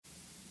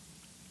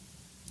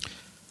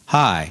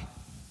Hi,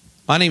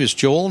 my name is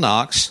Joel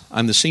Knox.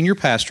 I'm the senior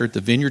pastor at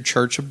the Vineyard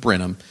Church of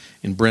Brenham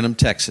in Brenham,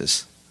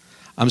 Texas.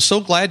 I'm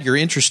so glad you're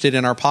interested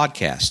in our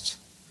podcasts.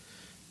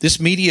 This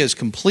media is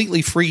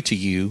completely free to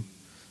you,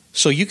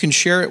 so you can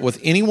share it with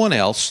anyone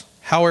else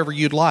however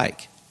you'd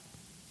like.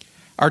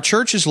 Our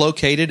church is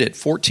located at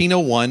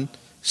 1401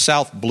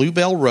 South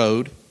Bluebell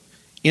Road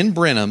in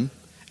Brenham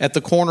at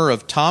the corner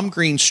of Tom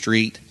Green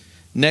Street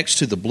next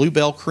to the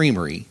Bluebell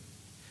Creamery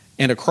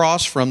and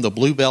across from the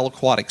Bluebell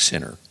Aquatic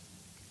Center.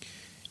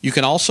 You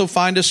can also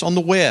find us on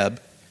the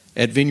web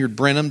at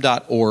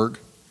vineyardbrenham.org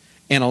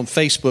and on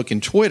Facebook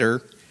and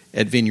Twitter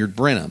at Vineyard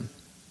Brenham.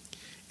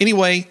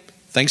 Anyway,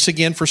 thanks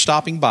again for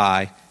stopping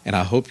by, and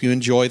I hope you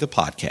enjoy the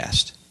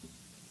podcast.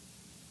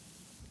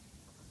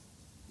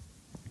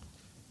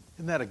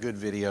 Isn't that a good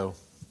video?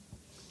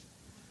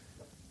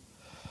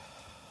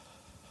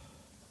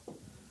 I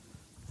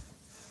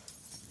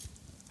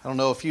don't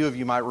know, a few of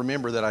you might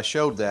remember that I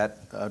showed that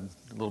a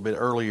little bit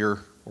earlier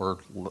or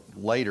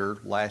later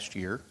last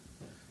year.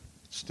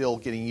 Still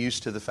getting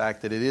used to the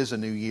fact that it is a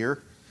new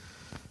year.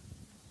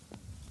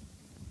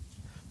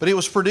 But it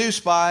was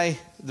produced by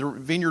the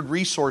Vineyard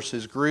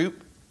Resources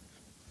Group,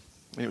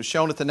 and it was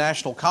shown at the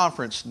National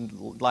Conference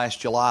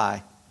last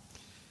July.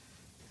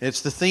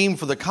 It's the theme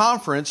for the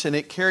conference, and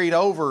it carried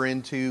over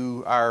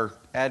into our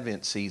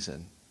Advent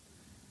season.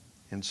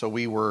 And so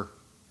we were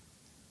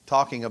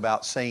talking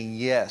about saying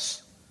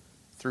yes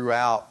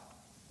throughout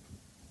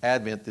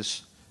Advent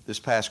this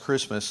past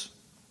Christmas.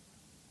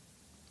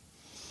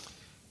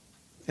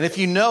 And if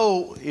you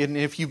know, and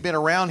if you've been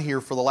around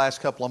here for the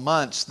last couple of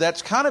months,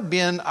 that's kind of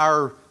been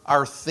our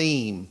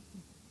theme,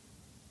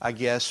 I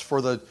guess,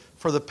 for the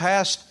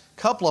past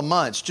couple of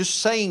months,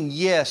 just saying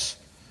yes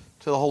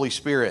to the Holy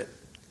Spirit.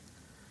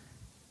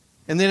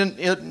 And then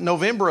in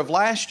November of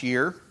last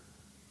year,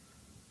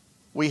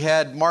 we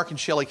had Mark and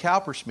Shelley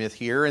Cowpersmith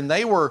here, and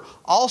they were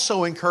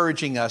also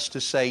encouraging us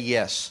to say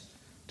yes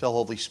to the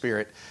Holy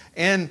Spirit.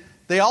 And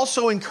they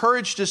also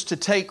encouraged us to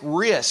take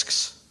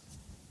risks.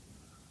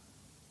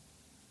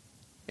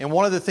 And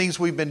one of the things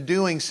we've been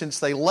doing since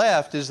they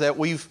left is that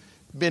we've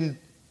been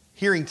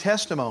hearing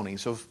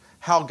testimonies of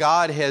how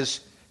God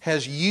has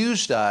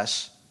used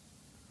us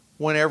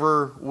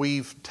whenever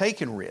we've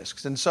taken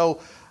risks. And so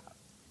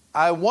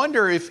I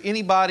wonder if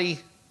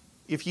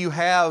you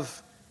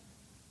have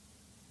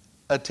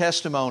a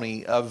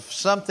testimony of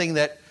something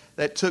that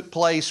took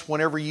place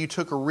whenever you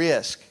took a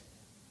risk,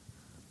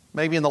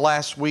 maybe in the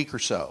last week or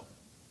so.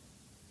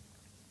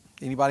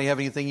 Anybody have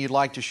anything you'd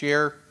like to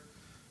share?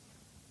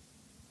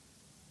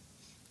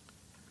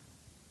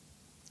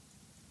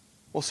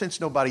 Well,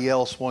 since nobody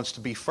else wants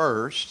to be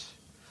first,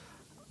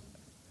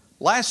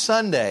 last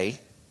Sunday,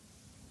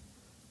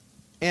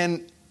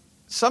 and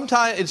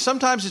sometimes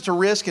it's a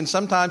risk, and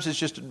sometimes it's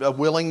just a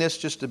willingness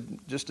just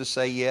to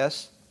say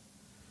yes.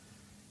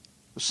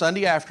 It was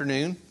Sunday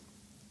afternoon.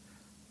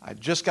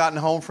 I'd just gotten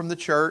home from the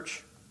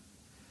church,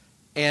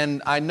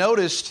 and I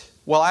noticed.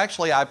 Well,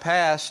 actually, I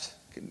passed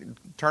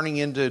turning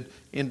into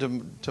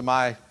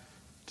my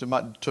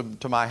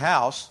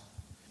house.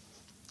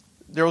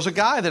 There was a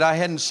guy that I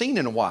hadn't seen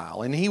in a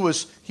while, and he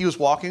was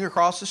walking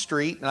across the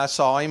street, and I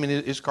saw him,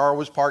 and his car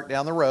was parked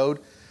down the road,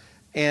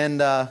 and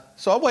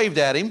so I waved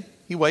at him.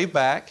 He waved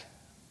back.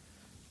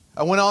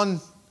 I went on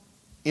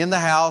in the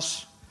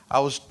house.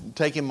 I was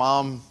taking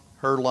Mom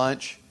her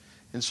lunch,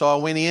 and so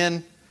I went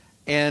in,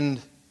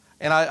 and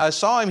I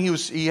saw him.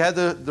 He had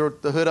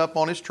the hood up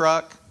on his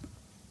truck,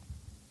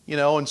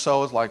 and so I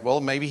was like,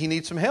 well, maybe he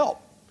needs some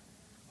help.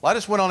 Well, I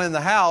just went on in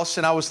the house,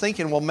 and I was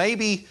thinking, well,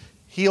 maybe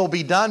he'll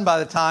be done by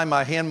the time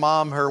I hand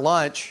Mom her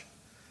lunch,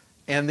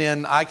 and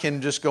then I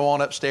can just go on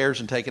upstairs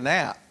and take a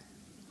nap.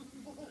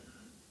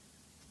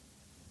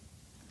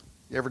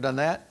 You ever done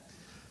that?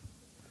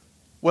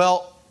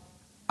 Well,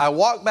 I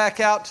walked back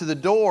out to the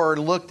door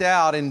and looked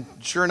out, and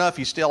sure enough,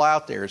 he's still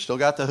out there. Still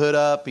got the hood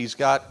up. He's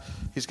got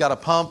a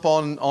pump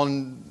on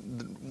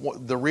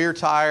the rear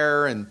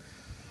tire, and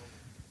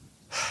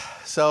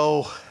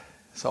so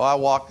I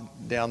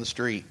walked down the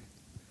street,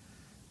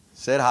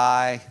 said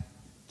hi.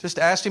 Just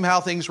asked him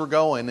how things were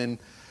going, and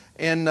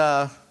if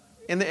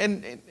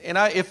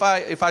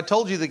I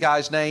told you the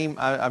guy's name,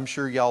 I'm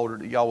sure y'all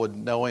would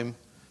know him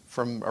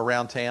from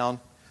around town.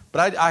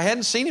 But I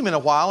hadn't seen him in a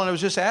while, and I was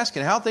just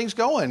asking how things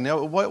going.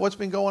 What's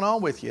been going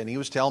on with you? And he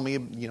was telling me,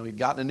 he'd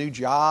gotten a new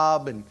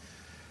job, and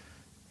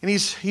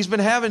he's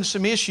been having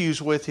some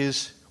issues with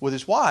his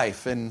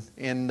wife, and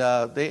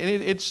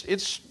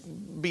it's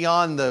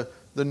beyond the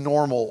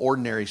normal,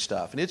 ordinary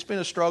stuff, and it's been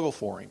a struggle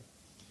for him.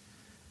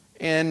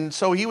 And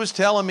so he was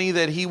telling me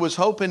that he was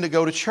hoping to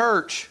go to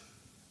church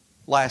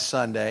last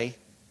Sunday,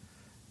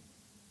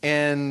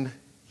 and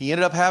he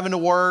ended up having to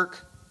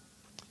work,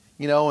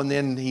 and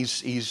then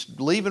he's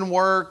leaving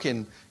work,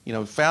 and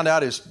found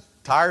out his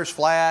tire's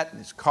flat, and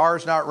his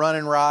car's not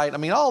running right. I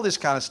mean, all this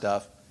kind of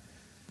stuff.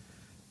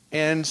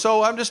 And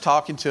so I'm just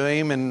talking to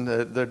him, and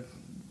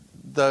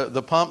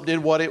the pump did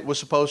what it was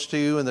supposed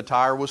to, and the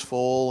tire was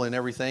full and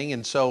everything.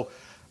 And so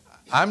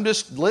I'm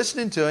just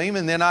listening to him,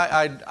 and then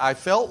I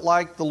felt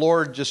like the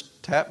Lord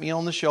just tapped me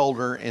on the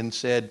shoulder and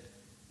said,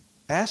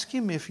 ask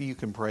him if you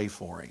can pray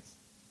for him.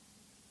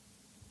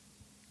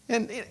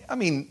 And I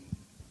mean,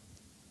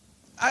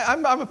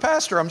 I'm a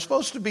pastor. I'm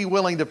supposed to be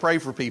willing to pray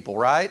for people,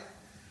 right?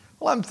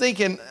 Well, I'm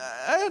thinking,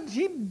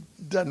 he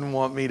doesn't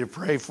want me to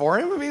pray for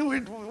him. I mean,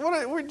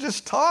 we're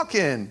just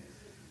talking.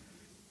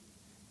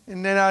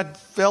 And then I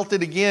felt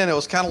it again. It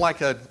was kind of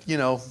like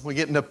we're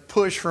getting a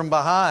push from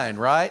behind,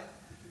 right?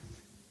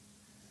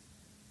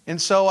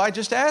 And so I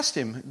just asked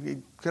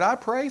him, could I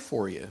pray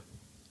for you?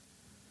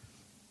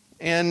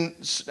 And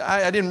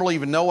I didn't really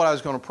even know what I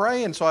was going to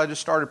pray, and so I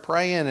just started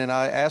praying, and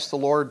I asked the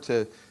Lord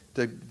to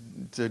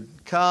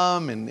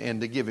come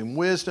and to give him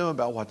wisdom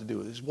about what to do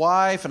with his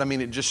wife. And I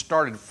mean, it just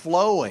started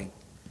flowing.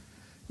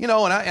 And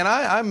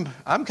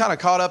I'm kind of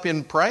caught up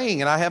in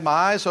praying, and I had my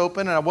eyes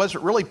open, and I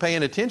wasn't really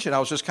paying attention. I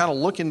was just kind of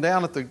looking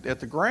down at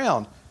the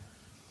ground.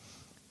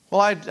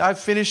 Well, I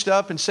finished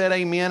up and said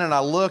amen, and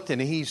I looked,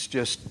 and he's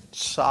just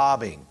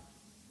sobbing.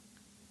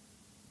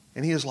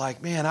 And he was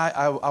like, man,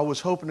 I was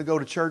hoping to go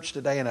to church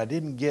today, and I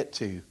didn't get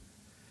to.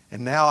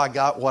 And now I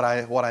got what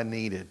I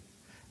needed.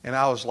 And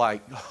I was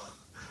like,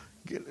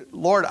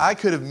 Lord, I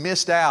could have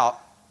missed out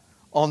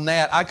on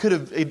that.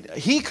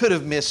 He could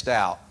have missed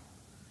out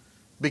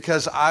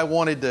because I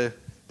wanted to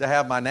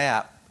have my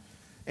nap.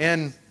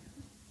 And,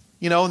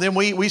 then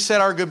we said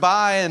our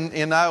goodbye,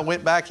 and I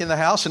went back in the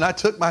house, and I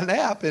took my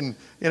nap, and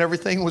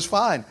everything was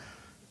fine.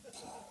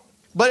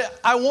 But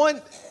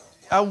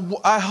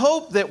I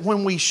hope that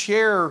when we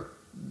share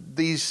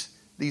these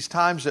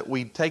times that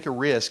we take a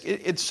risk,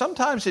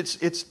 sometimes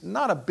it's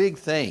not a big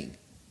thing.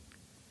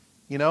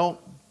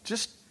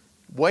 Just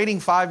waiting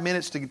 5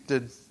 minutes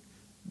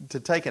to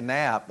take a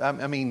nap.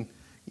 I mean,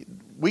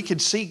 we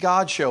could see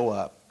God show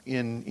up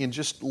in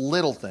just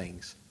little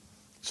things.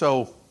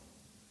 So,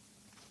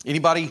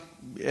 anybody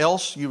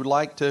else you would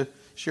like to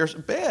share?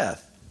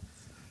 Beth,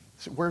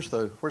 where's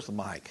the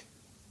mic?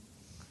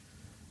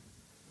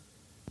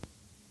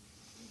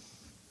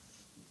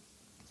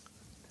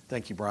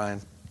 Thank you, Brian.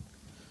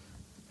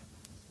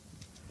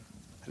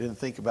 I didn't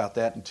think about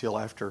that until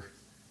after.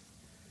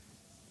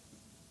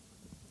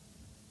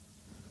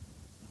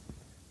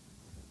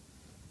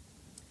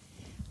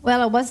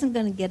 Well, I wasn't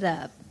going to get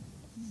up,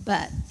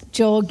 but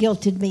Joel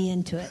guilted me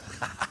into it.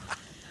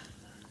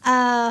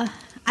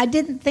 I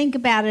didn't think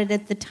about it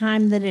at the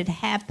time that it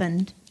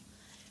happened,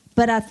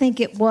 but I think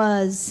it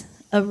was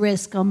a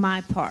risk on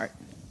my part.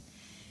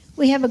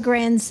 We have a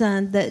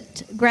grandson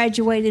that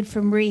graduated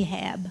from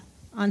rehab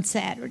on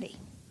Saturday.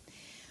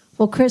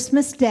 Well,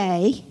 Christmas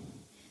Day,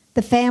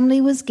 the family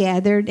was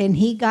gathered, and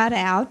he got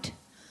out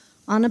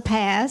on a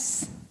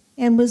pass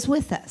and was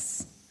with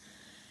us.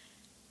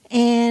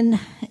 And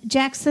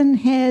Jackson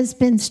has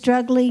been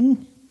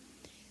struggling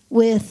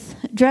with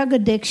drug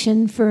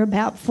addiction for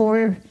about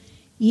 4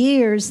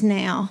 years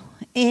now.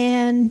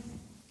 And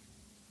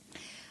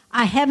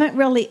I haven't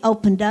really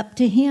opened up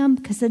to him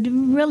because I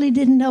really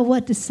didn't know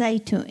what to say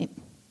to him.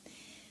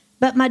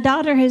 But my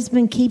daughter has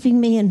been keeping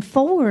me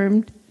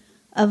informed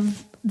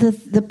of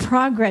the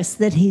progress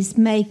that he's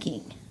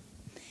making.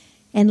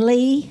 And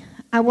Lee,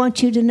 I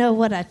want you to know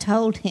what I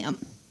told him.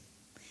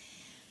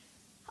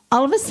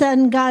 All of a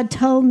sudden, God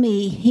told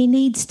me he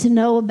needs to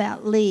know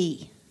about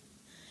Lee.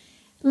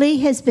 Lee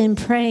has been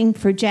praying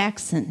for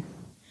Jackson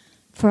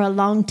for a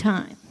long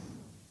time.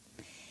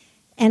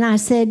 And I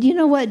said, you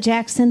know what,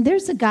 Jackson,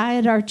 there's a guy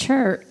at our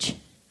church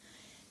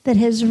that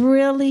has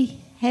really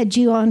had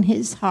you on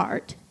his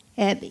heart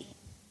heavy.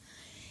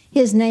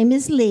 His name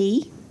is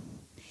Lee,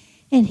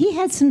 and he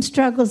had some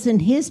struggles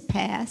in his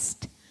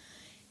past,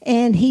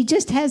 and he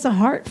just has a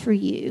heart for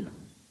you.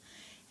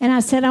 And I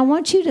said, I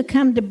want you to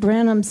come to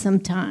Brenham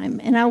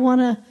sometime, and I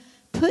want to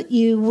put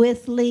you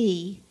with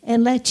Lee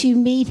and let you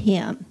meet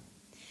him.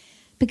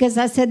 Because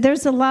I said,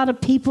 there's a lot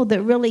of people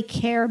that really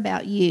care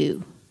about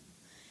you,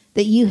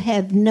 that you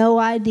have no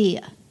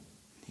idea,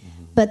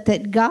 but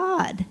that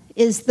God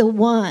is the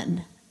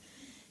one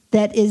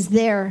that is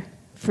there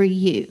for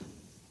you.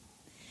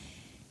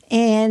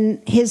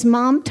 And his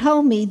mom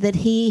told me that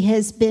he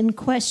has been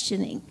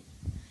questioning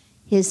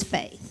his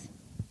faith.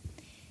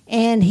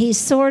 And he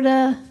sort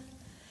of...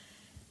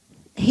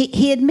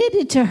 He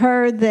admitted to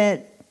her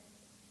that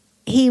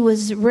he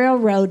was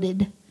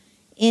railroaded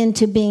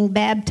into being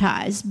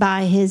baptized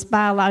by his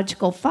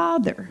biological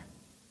father.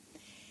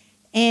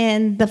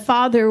 And the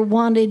father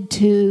wanted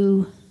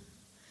to,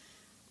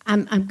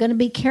 I'm going to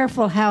be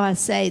careful how I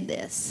say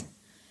this,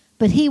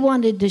 but he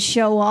wanted to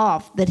show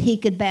off that he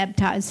could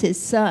baptize his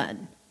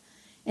son.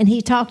 And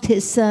he talked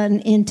his son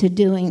into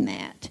doing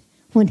that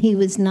when he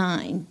was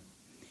 9.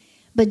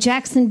 But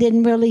Jackson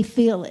didn't really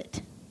feel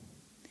it.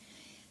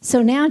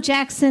 So now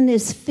Jackson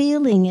is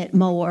feeling it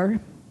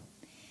more.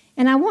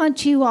 And I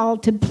want you all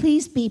to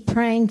please be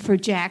praying for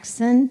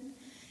Jackson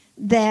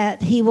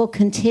that he will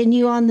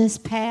continue on this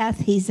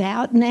path. He's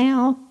out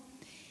now.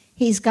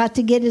 He's got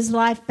to get his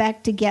life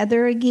back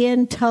together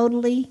again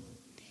totally.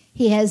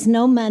 He has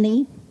no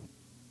money.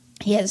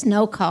 He has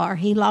no car.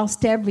 He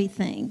lost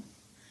everything.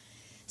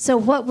 So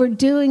what we're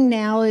doing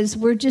now is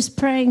we're just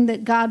praying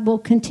that God will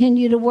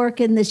continue to work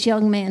in this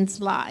young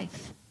man's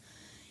life.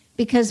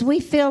 Because we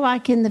feel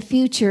like in the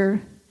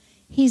future,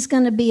 he's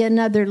going to be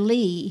another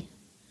Lee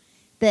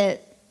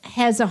that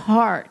has a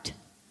heart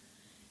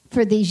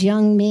for these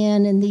young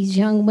men and these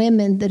young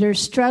women that are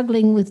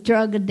struggling with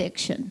drug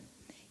addiction.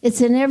 It's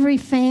in every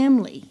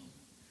family.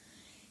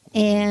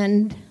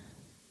 And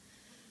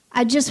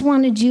I just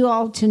wanted you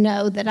all to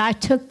know that I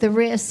took the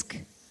risk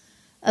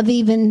of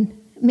even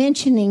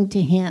mentioning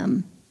to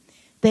him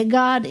that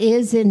God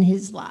is in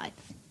his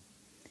life.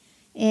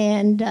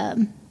 And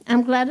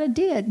I'm glad I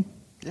did.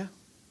 Yeah.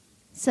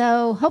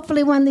 So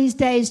hopefully one of these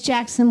days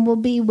Jackson will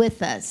be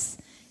with us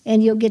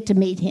and you'll get to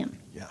meet him.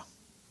 Yeah.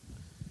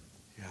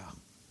 Yeah.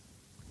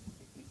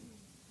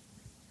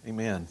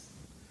 Amen.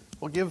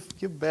 Well,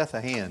 give Beth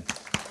a hand.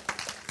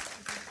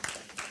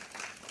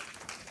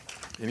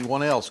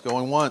 Anyone else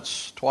going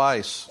once,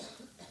 twice?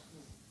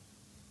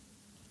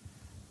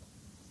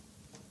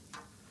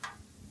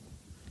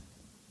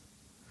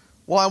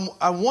 Well,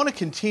 I want to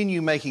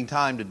continue making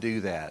time to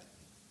do that.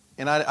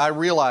 And I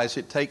realize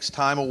it takes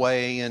time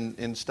away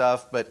and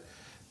stuff, but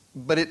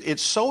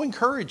it's so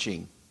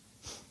encouraging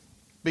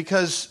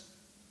because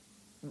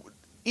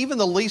even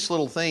the least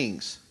little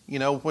things,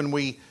 when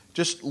we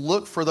just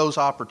look for those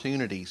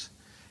opportunities,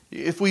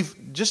 if we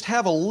just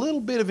have a little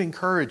bit of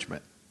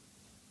encouragement,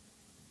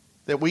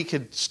 that we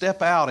could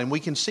step out and we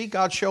can see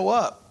God show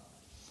up.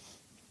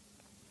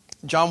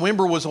 John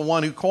Wimber was the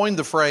one who coined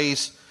the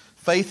phrase,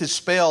 faith is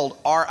spelled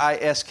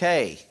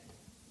R-I-S-K,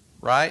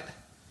 right?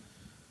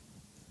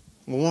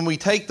 When we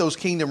take those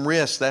kingdom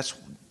risks, that's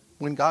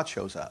when God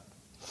shows up.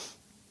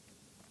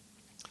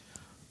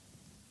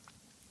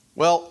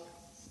 Well,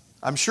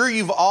 I'm sure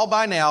you've all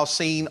by now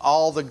seen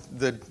all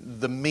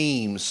the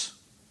memes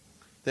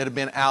that have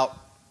been out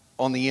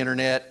on the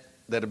internet,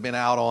 that have been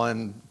out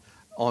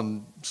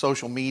on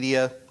social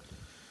media.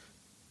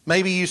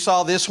 Maybe you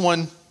saw this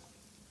one.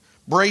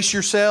 Brace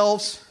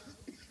yourselves.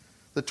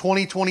 The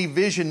 2020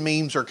 vision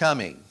memes are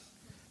coming.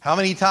 How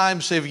many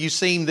times have you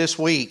seen this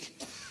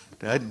week?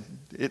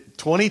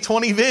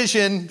 2020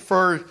 vision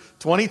for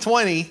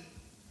 2020.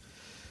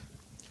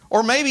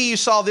 Or maybe you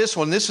saw this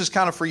one. This is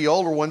kind of for you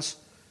older ones.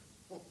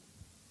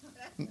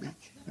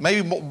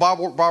 Maybe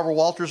Barbara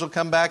Walters will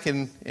come back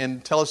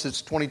and tell us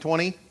it's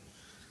 2020.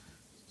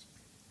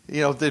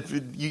 You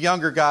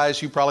younger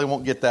guys, you probably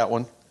won't get that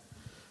one.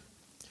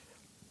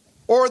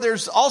 Or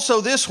there's also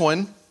this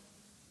one,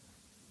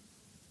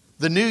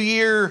 the New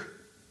Year,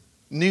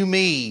 New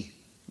Me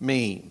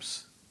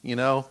memes.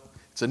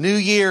 It's a new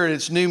year and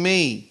it's new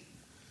me.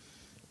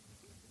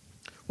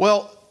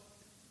 Well,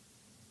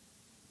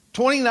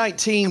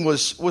 2019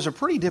 was a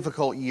pretty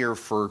difficult year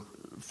for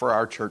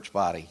our church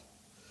body.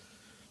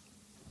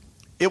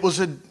 It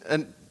was a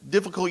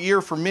difficult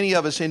year for many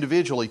of us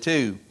individually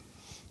too.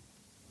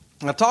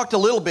 I talked a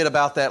little bit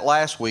about that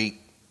last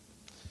week.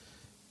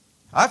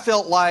 I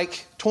felt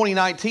like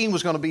 2019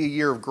 was going to be a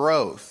year of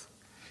growth.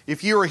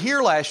 If you were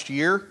here last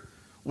year,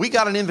 we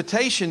got an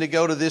invitation to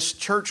go to this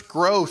church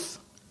growth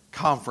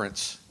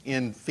conference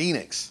in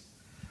Phoenix.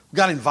 We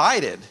got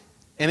invited,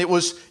 and it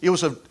was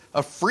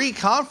a free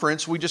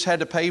conference. We just had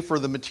to pay for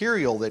the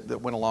material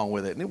that went along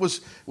with it, and it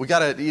was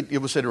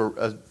at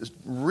a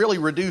really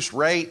reduced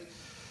rate.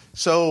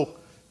 So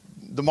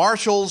the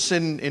marshals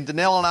and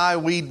Danelle and I,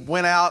 we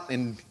went out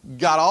and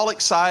got all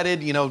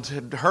excited,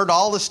 heard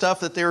all the stuff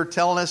that they were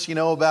telling us,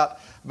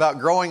 about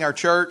growing our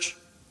church.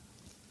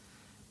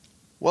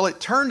 Well,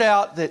 it turned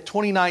out that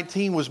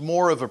 2019 was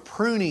more of a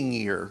pruning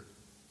year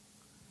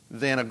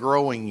than a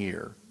growing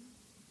year,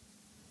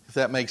 if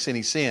that makes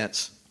any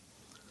sense.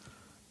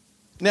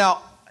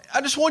 Now,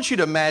 I just want you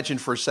to imagine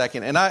for a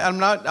second, and I'm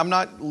not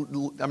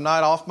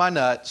off my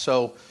nut,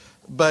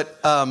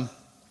 but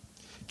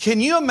can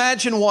you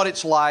imagine what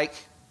it's like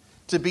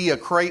to be a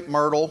crepe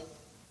myrtle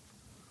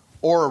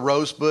or a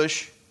rose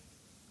bush?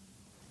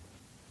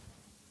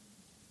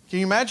 Can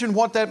you imagine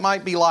what that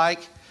might be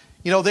like?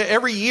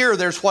 Every year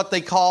there's what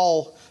they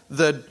call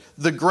the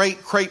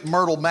Great Crepe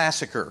Myrtle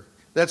Massacre.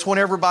 That's when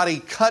everybody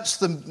cuts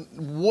them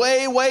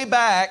way, way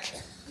back.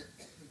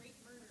 Crepe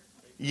murder.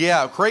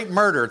 Yeah, crepe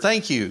murder.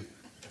 Thank you.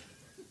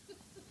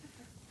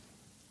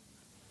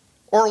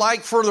 Or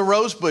like for the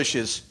rose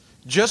bushes.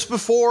 Just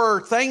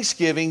before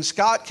Thanksgiving,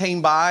 Scott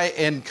came by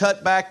and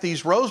cut back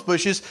these rose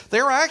bushes.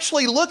 They were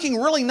actually looking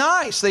really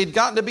nice. They'd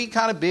gotten to be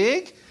kind of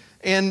big,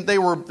 and they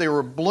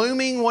were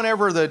blooming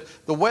whenever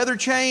the weather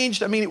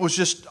changed. I mean, it was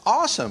just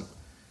awesome.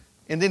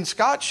 And then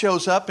Scott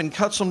shows up and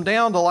cuts them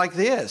down to like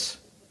this.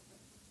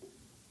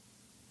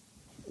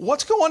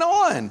 What's going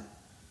on?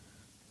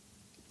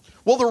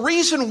 Well, the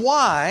reason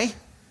why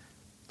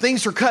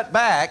things are cut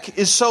back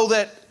is so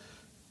that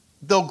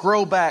they'll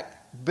grow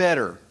back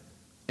better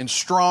and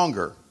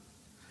stronger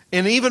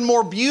and even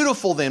more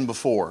beautiful than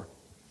before.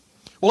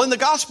 Well, in the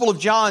Gospel of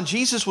John,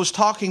 Jesus was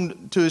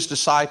talking to his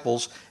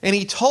disciples, and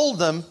he told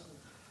them,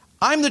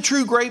 "I'm the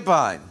true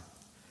grapevine,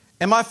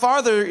 and my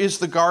Father is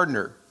the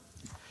gardener.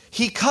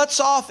 He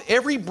cuts off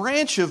every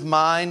branch of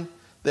mine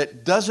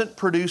that doesn't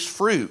produce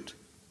fruit,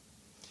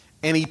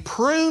 and He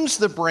prunes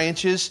the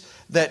branches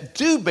that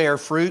do bear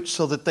fruit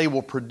so that they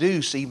will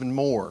produce even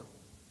more.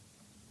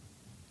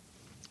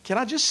 Can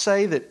I just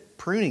say that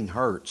pruning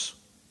hurts?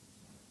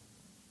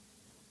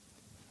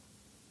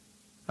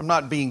 I'm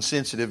not being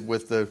sensitive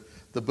with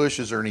the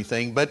bushes or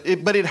anything, but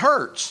it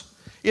hurts.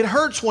 It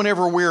hurts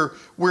whenever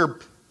we're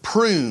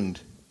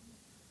pruned.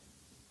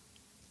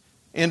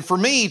 And for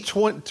me,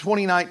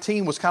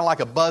 2019 was kind of like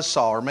a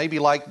buzzsaw, or maybe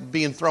like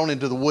being thrown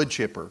into the wood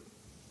chipper.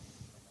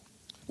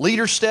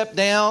 Leaders stepped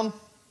down.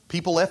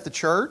 People left the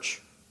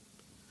church.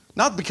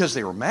 Not because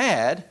they were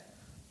mad,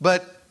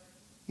 but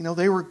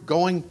they were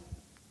going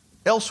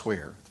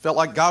elsewhere. Felt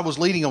like God was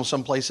leading them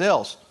someplace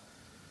else.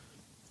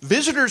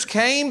 Visitors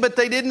came, but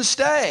they didn't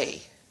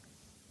stay.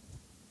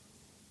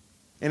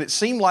 And it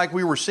seemed like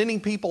we were sending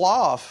people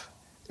off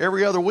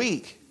every other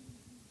week,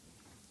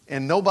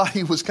 and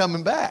nobody was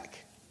coming back.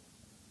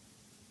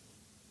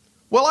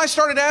 Well, I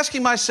started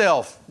asking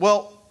myself,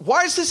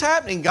 why is this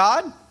happening,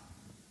 God?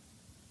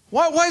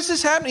 Why is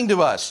this happening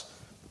to us?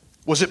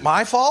 Was it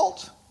my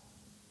fault?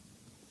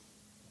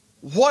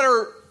 What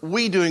are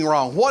we doing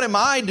wrong? What am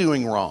I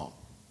doing wrong?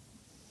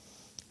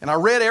 And I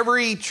read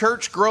every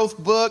church growth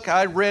book.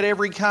 I read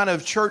every kind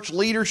of church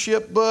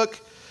leadership book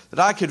that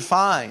I could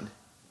find.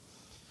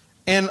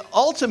 And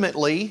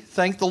ultimately,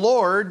 thank the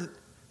Lord,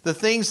 the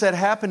things that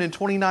happened in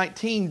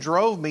 2019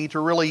 drove me to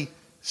really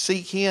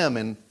seek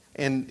Him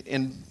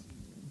and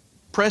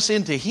press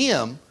into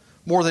Him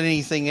more than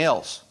anything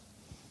else.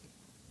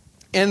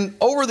 And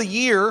over the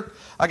year,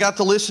 I got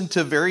to listen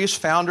to various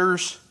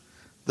founders,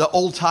 the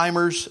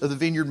old-timers of the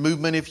Vineyard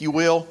movement, if you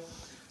will.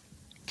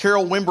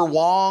 Carol Wimber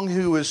Wong,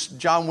 who was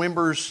John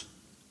Wimber's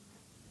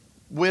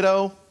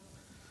widow.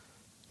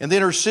 And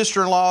then her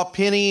sister-in-law,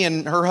 Penny,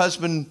 and her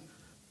husband,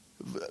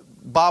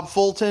 Bob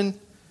Fulton.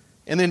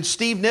 And then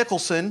Steve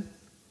Nicholson,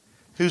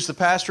 who's the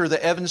pastor of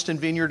the Evanston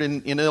Vineyard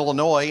in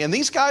Illinois. And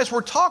these guys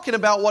were talking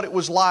about what it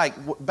was like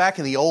back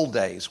in the old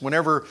days,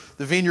 whenever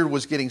the vineyard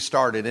was getting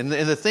started, and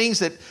the things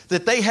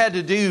that they had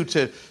to do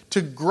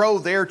to grow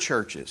their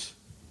churches.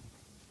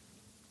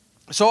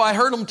 So I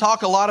heard them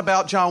talk a lot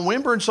about John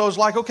Wimber, and so I was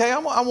like, okay, I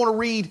want to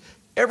read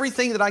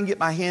everything that I can get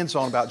my hands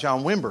on about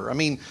John Wimber. I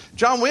mean,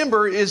 John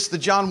Wimber is the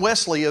John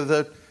Wesley of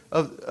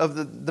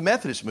the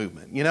Methodist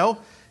movement,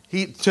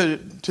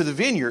 to the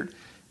vineyard.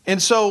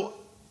 And so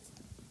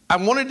I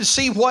wanted to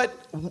see what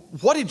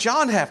did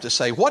John have to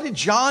say? What did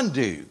John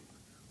do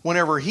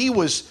whenever he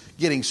was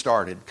getting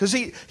started? Because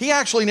he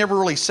actually never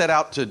really set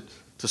out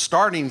to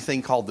start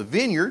anything called the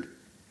vineyard.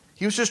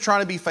 He was just trying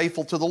to be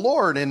faithful to the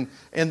Lord, and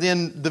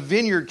then the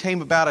vineyard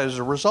came about as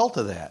a result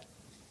of that.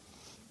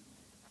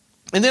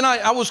 And then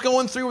I was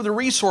going through the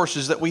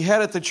resources that we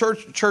had at the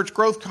church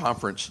growth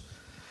conference,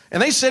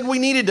 and they said we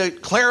needed to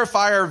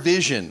clarify our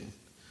vision,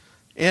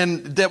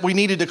 and that we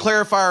needed to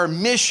clarify our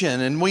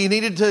mission, and we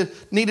needed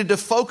to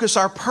focus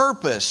our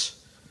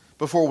purpose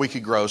before we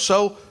could grow.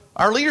 So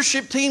our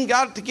leadership team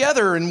got it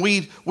together, and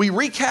we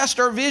recast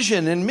our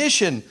vision and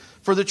mission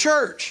for the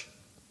church.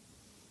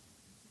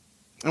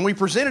 And we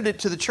presented it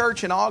to the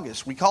church in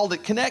August. We called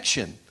it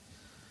Connection.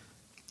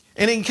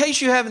 And in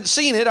case you haven't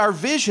seen it, our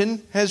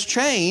vision has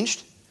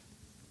changed.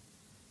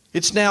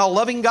 It's now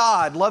loving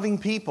God, loving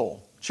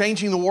people,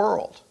 changing the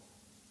world.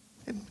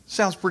 It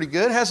sounds pretty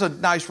good. It has a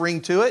nice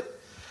ring to it.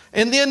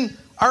 And then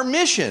our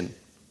mission,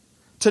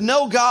 to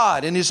know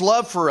God and His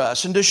love for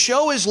us, and to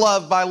show His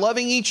love by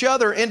loving each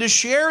other, and to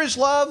share His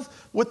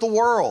love with the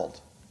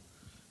world.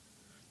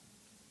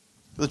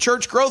 The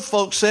church growth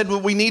folks said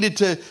we needed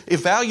to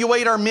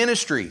evaluate our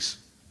ministries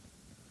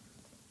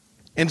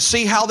and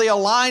see how they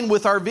align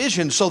with our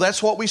vision. So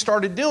that's what we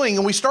started doing.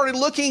 And we started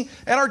looking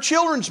at our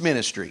children's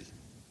ministry.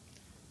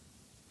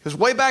 Because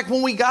way back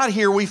when we got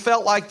here, we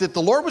felt like that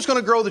the Lord was going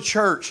to grow the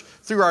church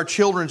through our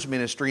children's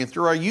ministry and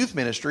through our youth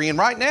ministry. And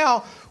right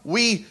now,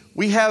 we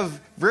have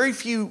very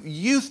few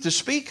youth to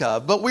speak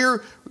of, but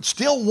we're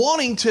still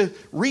wanting to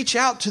reach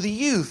out to the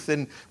youth.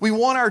 And we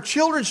want our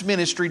children's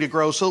ministry to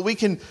grow so that we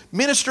can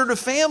minister to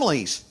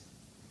families.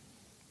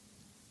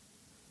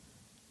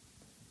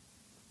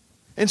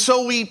 And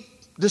so we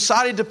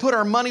decided to put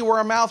our money where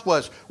our mouth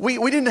was. We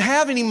didn't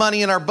have any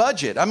money in our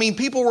budget. I mean,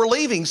 people were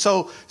leaving,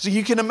 so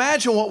you can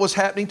imagine what was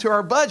happening to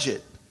our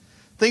budget.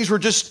 Things were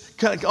just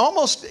kind of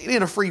almost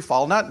in a free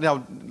fall.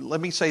 Now,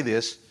 let me say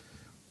this.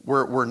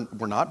 We're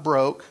not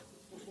broke.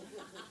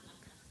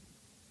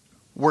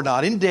 We're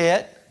not in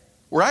debt.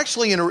 We're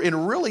actually in a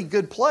really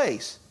good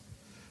place.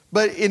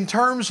 But in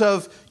terms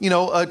of,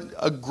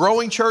 a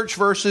growing church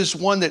versus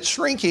one that's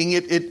shrinking,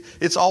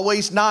 it's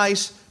always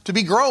nice to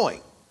be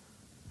growing.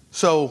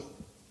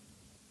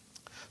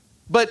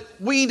 But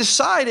we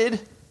decided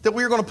that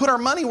we were going to put our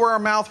money where our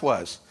mouth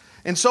was.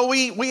 And so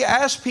we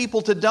asked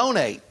people to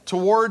donate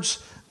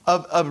towards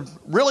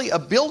really a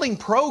building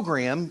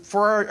program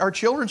for our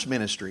children's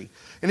ministry.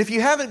 And if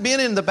you haven't been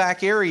in the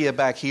back area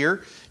back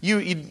here,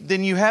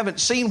 then you haven't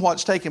seen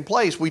what's taken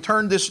place. We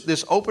turned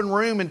this open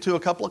room into a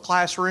couple of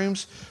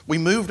classrooms. We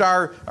moved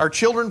our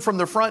children from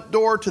the front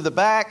door to the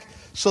back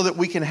so that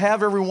we can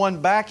have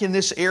everyone back in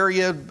this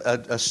area,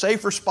 a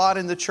safer spot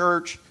in the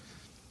church.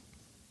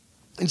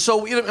 And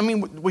so,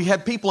 we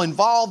had people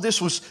involved.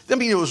 It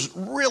was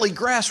really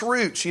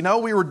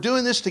grassroots. We were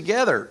doing this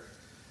together.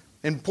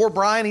 And poor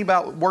Brian, he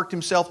about worked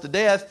himself to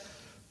death.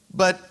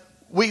 But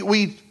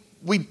we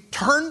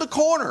turned the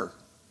corner.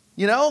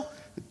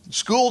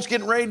 School's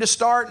getting ready to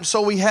start, and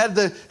so we had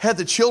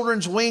the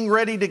children's wing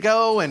ready to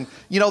go. And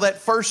that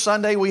first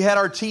Sunday we had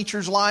our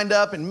teachers lined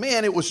up, and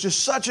man, it was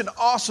just such an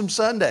awesome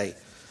Sunday.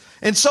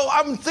 And so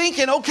I'm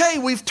thinking, okay,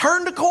 we've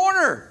turned the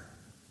corner.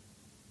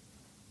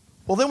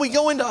 Well, then we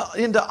go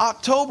into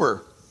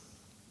October.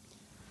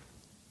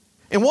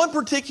 And one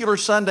particular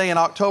Sunday in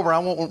October, I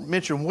won't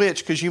mention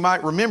which because you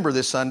might remember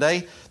this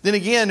Sunday. Then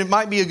again, it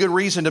might be a good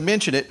reason to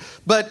mention it.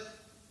 But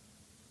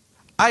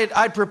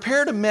I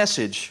prepared a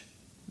message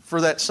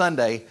for that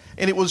Sunday,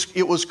 and it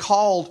was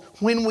called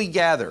When We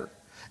Gather.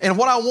 And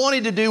what I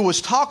wanted to do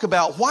was talk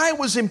about why it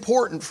was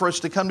important for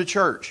us to come to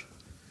church.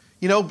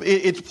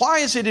 Why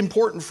is it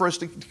important for us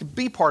to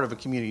be part of a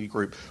community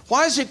group?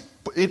 Why is it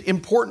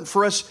important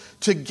for us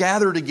to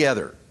gather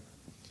together?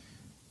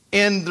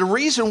 And the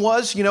reason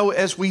was,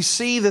 as we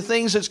see the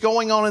things that's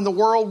going on in the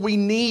world, we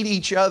need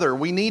each other.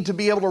 We need to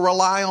be able to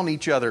rely on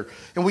each other.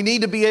 And we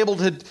need to be able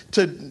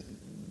to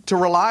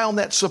rely on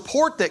that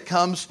support that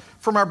comes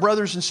from our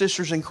brothers and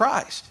sisters in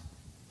Christ.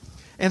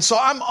 And so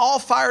I'm all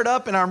fired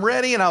up and I'm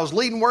ready, and I was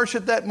leading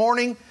worship that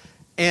morning.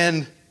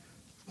 And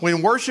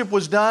when worship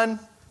was done,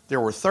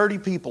 there were 30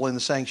 people in the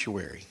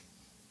sanctuary.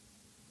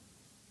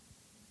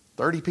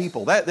 30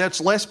 people. That's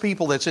less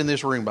people that's in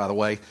this room, by the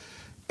way.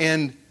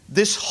 And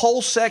this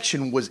whole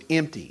section was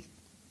empty.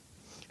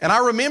 And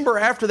I remember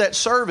after that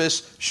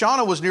service,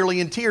 Shauna was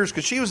nearly in tears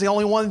because she was the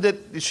only one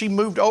that she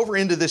moved over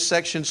into this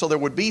section so there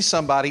would be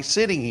somebody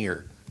sitting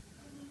here.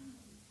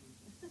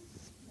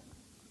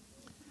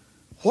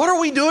 What are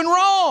we doing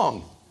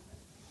wrong?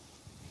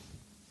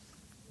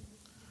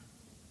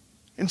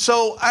 And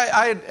so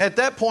I at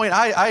that point,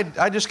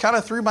 I just kind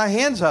of threw my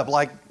hands up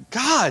like,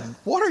 God,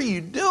 what are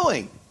you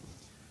doing?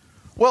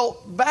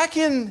 Well, back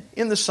in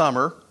the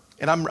summer,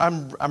 and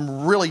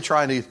I'm really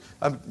trying to,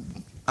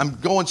 I'm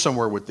going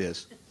somewhere with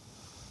this.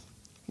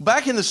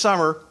 Back in the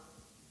summer,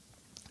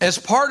 as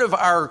part of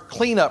our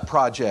cleanup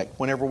project,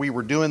 whenever we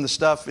were doing the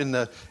stuff in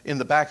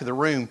the back of the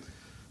room,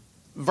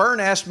 Vern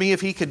asked me if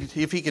he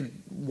could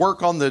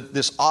work on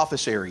this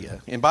office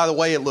area. And by the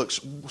way, it looks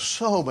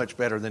so much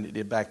better than it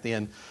did back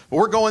then. But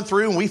we're going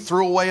through and we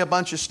threw away a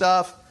bunch of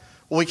stuff.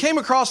 Well, we came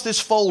across this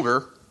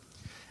folder,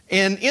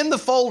 and in the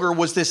folder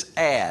was this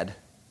ad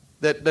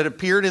that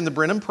appeared in the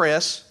Brenham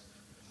Press.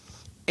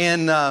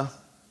 And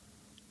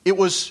it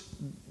was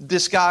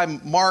this guy,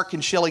 Mark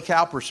and Shelley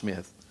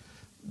Cowpersmith.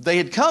 They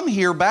had come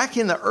here back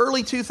in the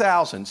early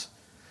 2000s.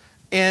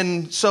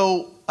 And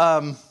so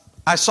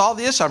I saw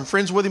this. I'm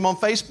friends with him on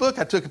Facebook.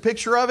 I took a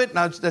picture of it, and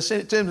I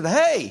sent it to him. And,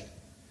 hey,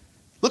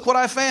 look what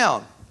I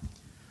found.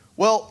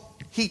 Well,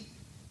 he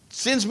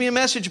sends me a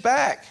message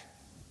back.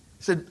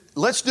 He said,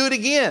 let's do it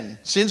again.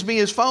 Sends me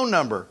his phone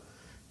number.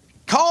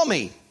 Call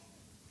me.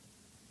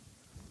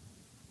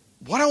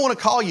 Why do I want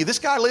to call you? This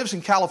guy lives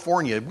in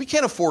California. We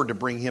can't afford to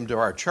bring him to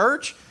our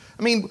church.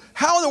 I mean,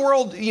 how in the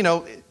world,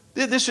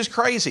 this is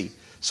crazy.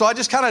 So I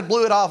just kind of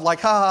blew it off like,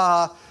 ha,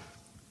 ha, ha.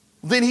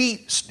 Then he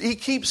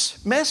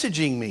keeps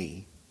messaging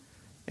me.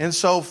 And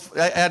so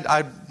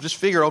I just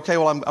figured, okay,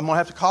 well, I'm going to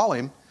have to call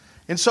him.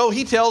 And so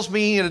he tells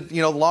me,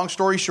 long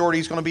story short,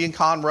 he's going to be in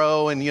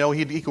Conroe, and,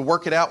 he could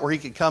work it out where he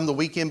could come the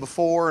weekend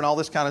before and all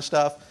this kind of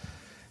stuff.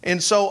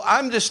 And so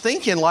I'm just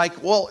thinking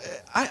like, well,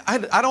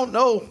 I don't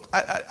know.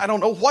 I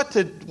don't know what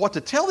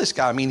to tell this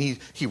guy. I mean,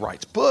 he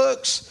writes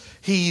books.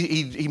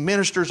 He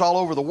ministers all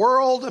over the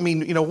world. I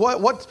mean,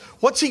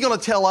 what's he going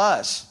to tell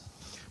us?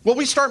 Well,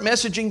 we start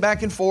messaging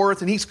back and forth,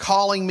 and he's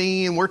calling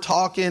me, and we're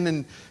talking,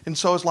 and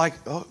so it's like,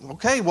 oh,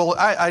 okay, well,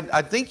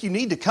 I think you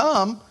need to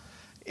come.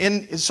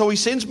 And so he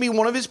sends me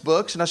one of his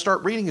books, and I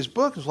start reading his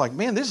book. It's like,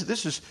 man,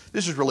 this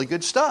is really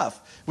good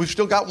stuff. We've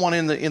still got one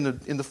in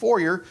the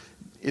foyer.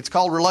 It's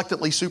called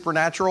Reluctantly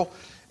Supernatural,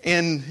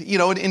 and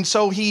and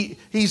so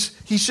he's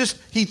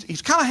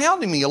kind of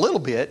hounding me a little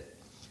bit.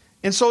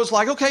 And so it's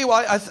like, okay,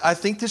 well, I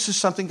think this is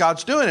something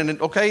God's doing, and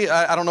okay,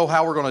 I don't know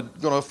how we're going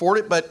to afford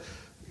it, but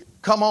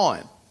come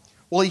on.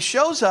 Well, he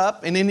shows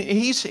up, and then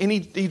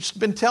he's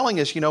been telling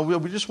us,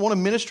 we just want to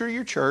minister to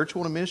your church. We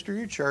want to minister to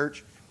your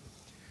church.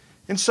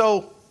 And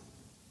so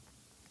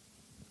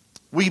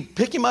we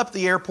pick him up at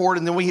the airport,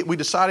 and then we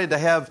decided to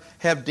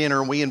have dinner,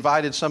 and we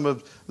invited some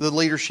of the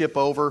leadership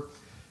over.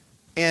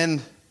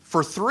 And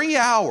for 3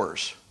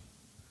 hours,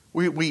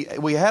 we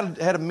had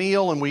a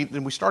meal, and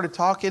we started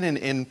talking,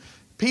 and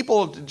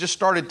people just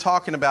started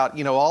talking about,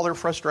 all their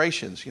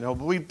frustrations.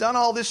 We've done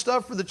all this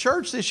stuff for the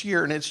church this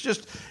year, and it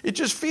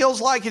just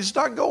feels like it's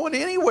not going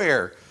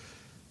anywhere.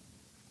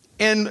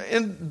 And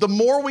the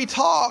more we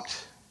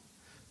talked,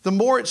 the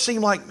more it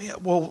seemed like, man,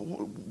 well,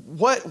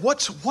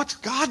 what's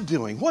God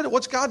doing?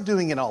 What's God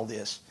doing in all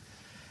this?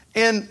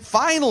 And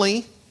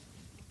finally,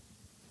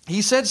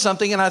 he said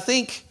something, and I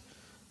think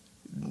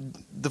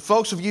the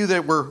folks of you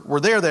that were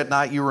there that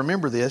night, you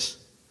remember this.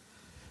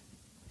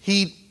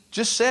 He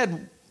just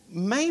said,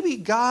 maybe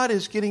God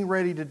is getting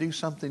ready to do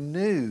something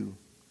new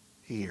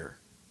here.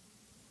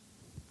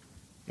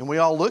 And we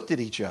all looked at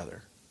each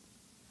other.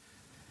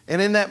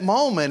 And in that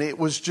moment, it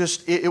was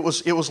just, it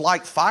was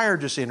like fire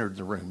just entered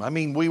the room. I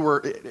mean,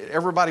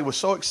 everybody was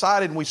so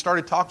excited, and we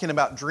started talking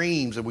about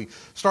dreams, and we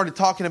started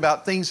talking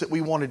about things that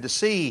we wanted to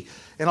see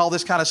and all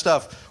this kind of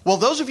stuff. Well,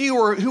 those of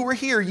you who were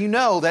here, you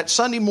know that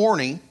Sunday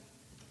morning,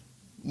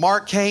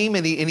 Mark came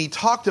and he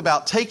talked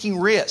about taking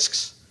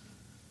risks.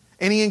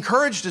 And he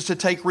encouraged us to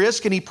take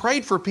risks, and he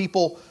prayed for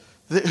people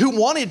who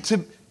wanted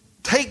to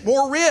take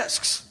more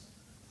risks.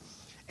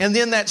 And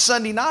then that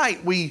Sunday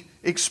night, we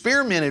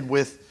experimented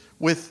with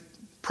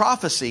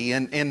prophecy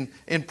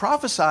and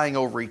prophesying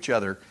over each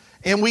other.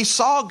 And we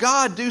saw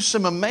God do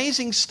some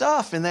amazing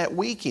stuff in that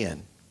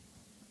weekend.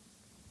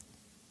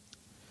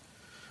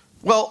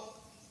 Well,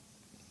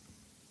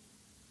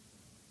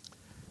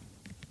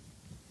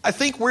 I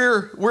think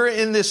we're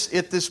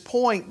at this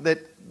point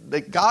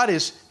that God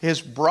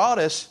has brought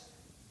us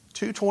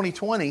to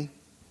 2020,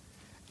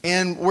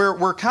 and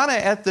we're kind of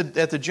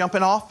at the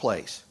jumping off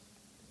place.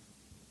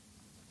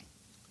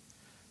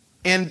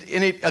 And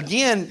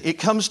it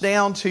comes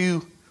down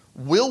to,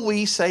 will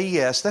we say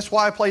yes? That's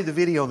why I played the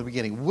video in the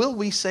beginning. Will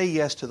we say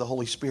yes to the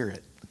Holy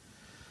Spirit?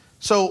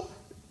 So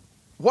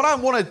what I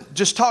want to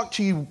just talk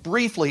to you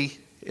briefly,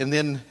 and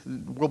then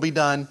we'll be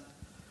done,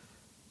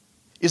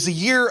 is the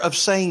year of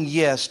saying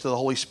yes to the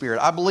Holy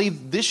Spirit. I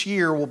believe this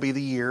year will be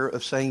the year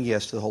of saying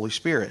yes to the Holy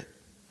Spirit.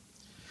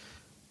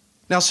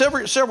 Now,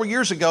 several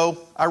years ago,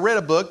 I read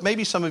a book.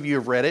 Maybe some of you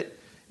have read it.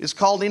 It's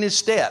called In His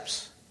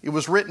Steps. It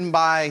was written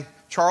by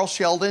Charles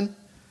Sheldon.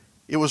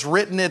 It was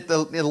written in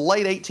the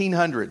late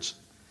 1800s.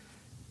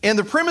 And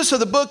the premise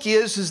of the book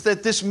is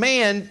that this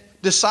man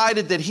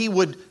decided that he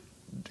would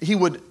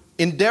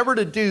endeavor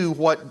to do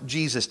what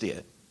Jesus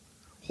did.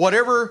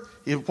 Wherever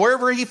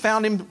he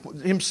found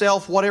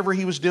himself, whatever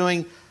he was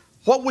doing,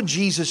 what would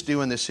Jesus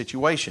do in this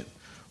situation?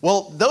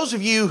 Well, those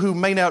of you who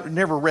may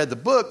never read the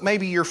book,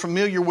 maybe you're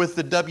familiar with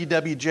the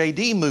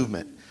WWJD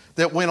movement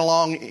that went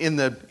along in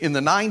the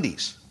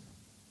 90s.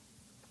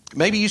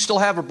 Maybe you still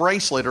have a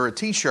bracelet or a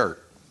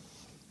t-shirt.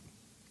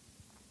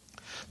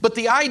 But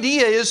the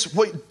idea is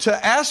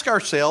to ask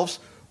ourselves,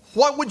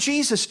 what would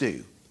Jesus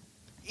do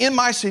in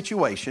my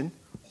situation?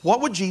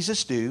 What would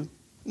Jesus do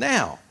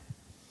now?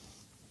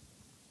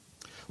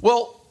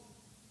 Well,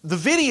 the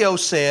video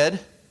said,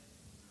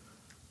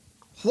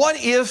 what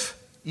if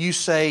you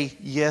say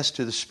yes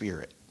to the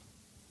Spirit?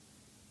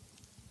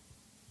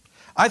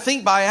 I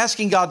think by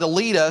asking God to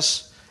lead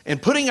us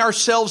and putting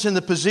ourselves in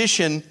the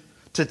position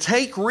to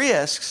take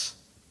risks,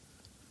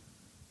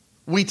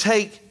 we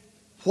take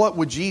what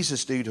would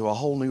Jesus do to a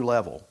whole new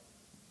level.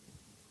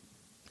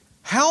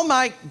 How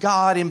might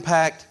God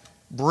impact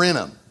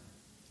Brenham,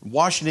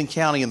 Washington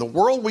County, and the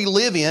world we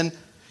live in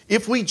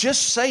if we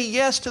just say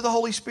yes to the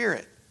Holy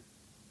Spirit?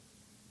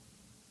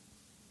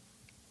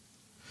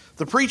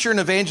 The preacher and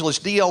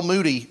evangelist D.L.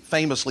 Moody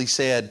famously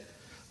said,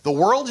 "The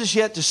world is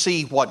yet to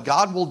see what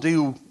God will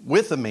do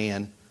with a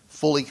man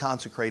fully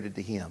consecrated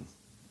to Him."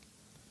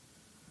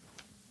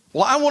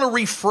 Well, I want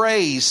to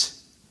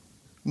rephrase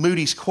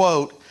Moody's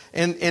quote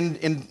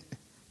and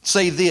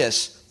say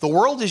this: the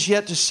world is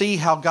yet to see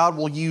how God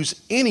will use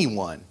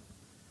anyone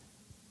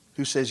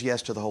who says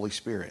yes to the Holy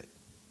Spirit.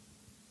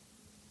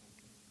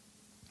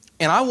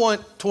 And I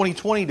want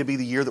 2020 to be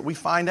the year that we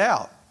find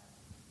out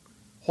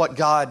what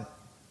God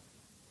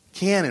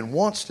can and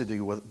wants to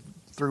do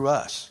through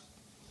us.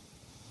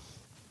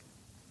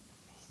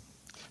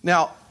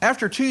 Now,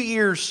 after 2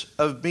 years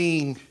of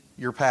being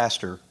your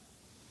pastor,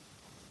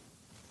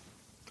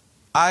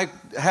 I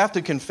have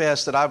to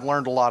confess that I've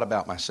learned a lot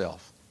about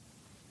myself.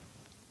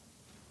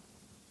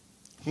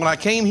 When I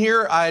came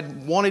here, I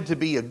wanted to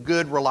be a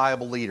good,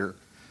 reliable leader.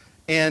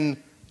 And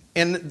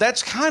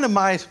that's kind of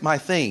my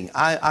thing.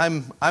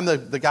 I'm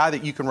the guy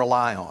that you can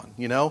rely on,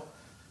 you know?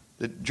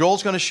 That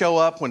Joel's going to show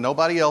up when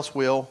nobody else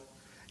will.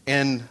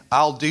 And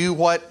I'll do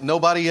what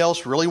nobody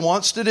else really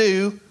wants to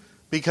do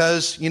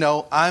because, you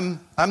know, I'm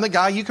the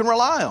guy you can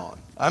rely on.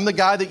 I'm the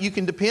guy that you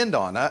can depend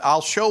on.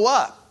 I'll show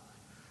up.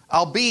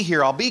 I'll be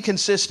here. I'll be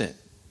consistent.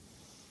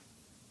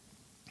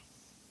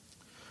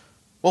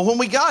 Well, when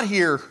we got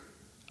here,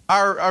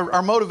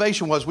 our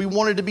motivation was we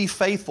wanted to be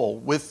faithful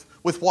with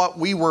what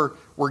we were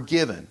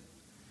given.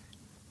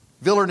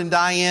 Villard and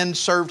Diane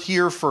served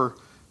here for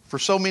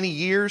so many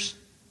years,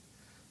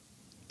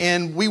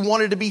 and we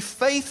wanted to be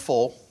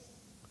faithful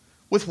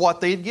with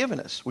what they had given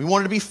us. We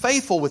wanted to be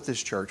faithful with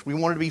this church. We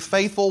wanted to be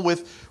faithful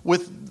with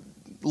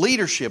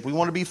leadership. We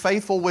wanted to be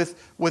faithful with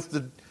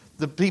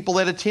the people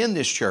that attend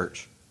this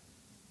church.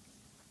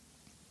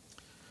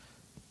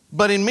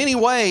 But in many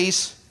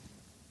ways,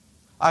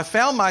 I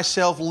found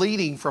myself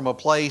leading from a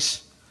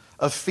place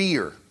of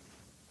fear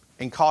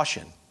and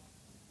caution.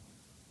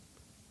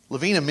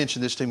 Lavina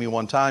mentioned this to me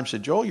one time. She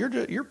said, "Joel,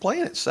 you're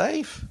playing it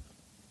safe."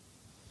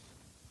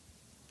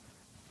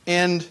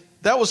 And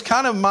that was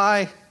kind of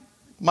my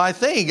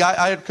thing.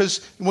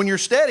 Because when you're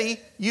steady,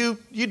 you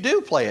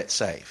do play it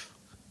safe.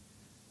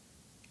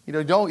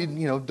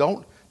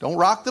 Don't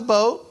rock the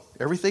boat.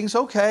 everything's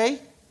okay.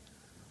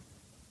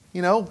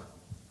 You know.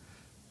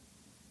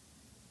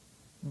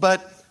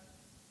 But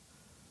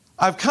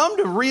I've come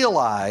to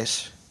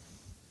realize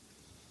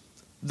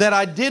that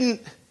I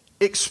didn't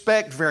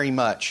expect very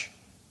much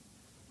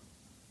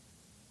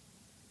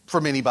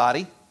from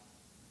anybody.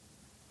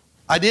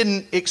 I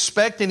didn't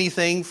expect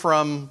anything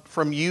from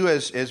you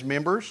as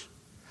members.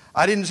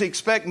 I didn't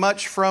expect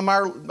much from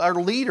our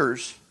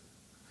leaders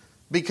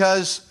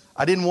because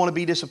I didn't want to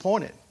be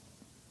disappointed.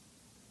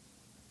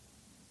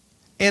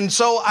 And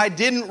so I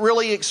didn't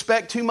really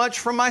expect too much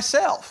from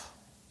myself.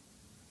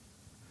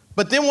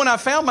 But then when I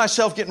found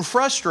myself getting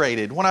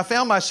frustrated, when I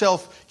found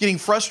myself getting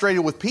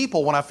frustrated with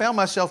people, when I found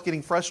myself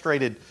getting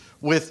frustrated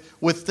with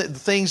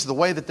things the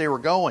way that they were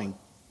going,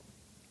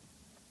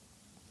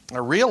 I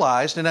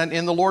realized,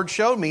 and the Lord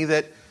showed me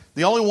that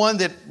the only one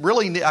that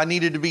really I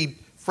needed to be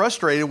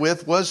frustrated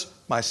with was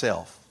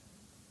myself.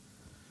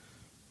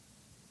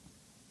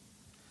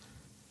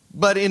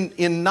 But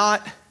in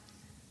not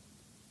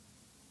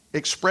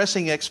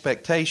expressing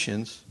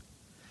expectations,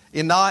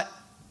 in not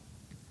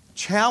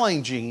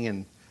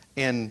challenging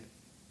and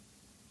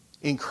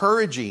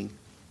encouraging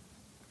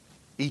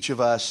each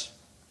of us,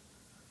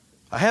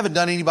 I haven't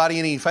done anybody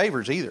any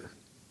favors either.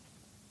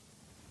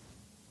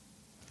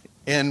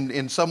 And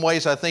in some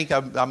ways, I think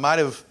I might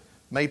have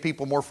made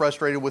people more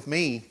frustrated with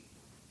me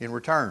in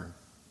return.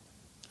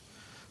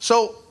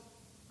 So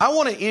I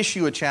want to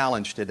issue a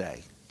challenge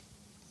today.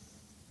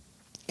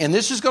 And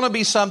this is going to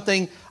be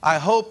something I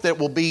hope that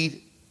will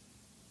be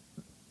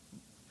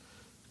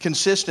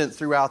consistent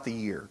throughout the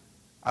year.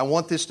 I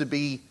want this to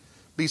be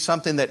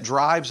something that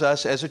drives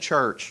us as a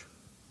church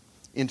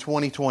in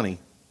 2020.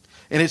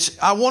 And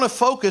I want to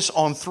focus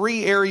on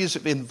 3 areas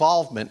of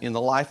involvement in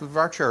the life of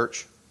our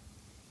church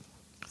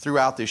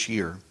throughout this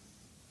year.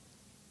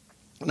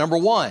 Number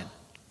 1,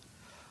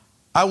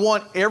 I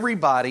want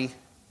everybody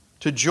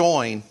to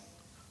join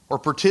or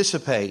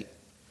participate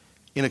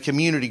in a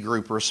community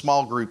group or a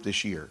small group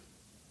this year.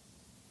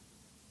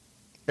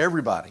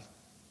 Everybody.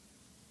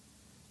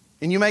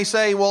 And you may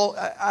say, well,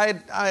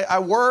 I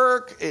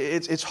work,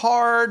 it's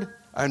hard,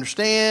 I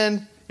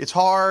understand, it's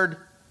hard,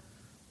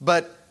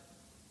 but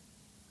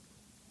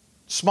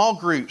small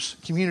groups,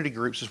 community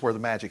groups is where the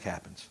magic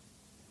happens.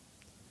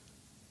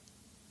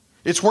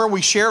 It's where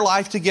we share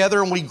life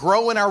together and we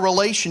grow in our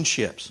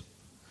relationships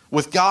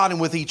with God and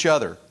with each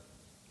other.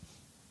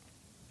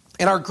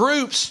 And our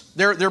groups,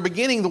 they're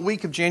beginning the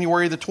week of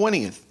January the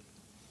 20th.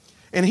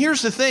 And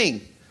here's the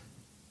thing,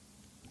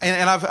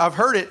 and I've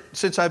heard it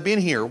since I've been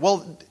here.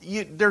 Well,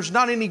 there's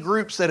not any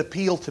groups that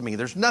appeal to me.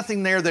 There's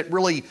nothing there that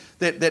really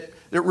that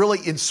really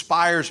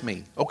inspires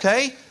me.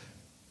 Okay?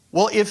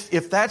 Well,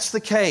 if that's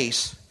the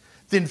case,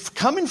 then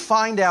come and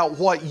find out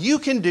what you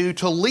can do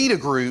to lead a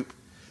group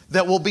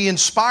that will be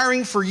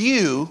inspiring for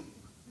you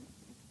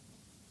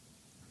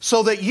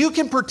so that you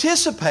can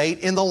participate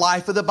in the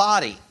life of the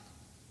body.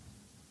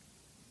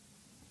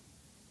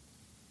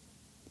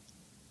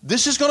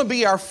 This is going to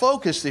be our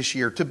focus this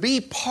year, to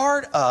be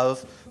part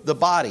of the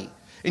body.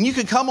 And you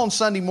can come on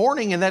Sunday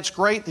morning, and that's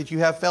great that you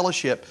have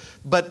fellowship.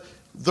 But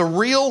the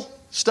real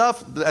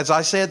stuff, as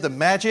I said, the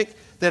magic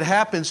that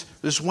happens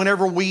is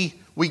whenever we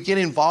get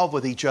involved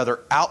with each other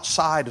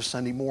outside of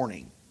Sunday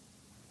morning.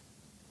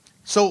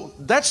 So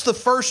that's the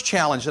first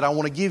challenge that I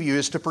want to give you,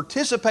 is to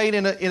participate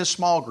in a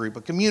small group,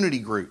 a community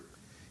group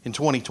in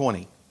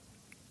 2020.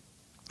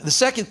 The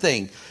second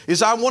thing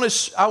is I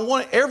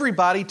want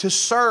everybody to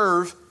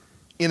serve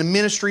in a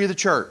ministry of the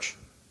church.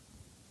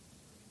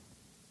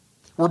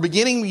 We're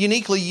beginning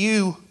Uniquely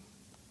You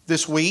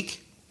this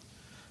week.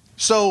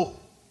 So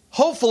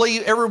hopefully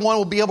everyone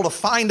will be able to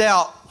find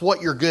out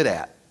what you're good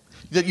at.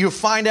 That you'll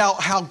find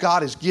out how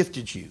God has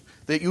gifted you.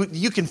 That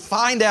you can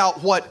find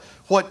out what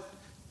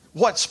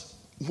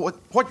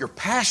you're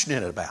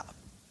passionate about.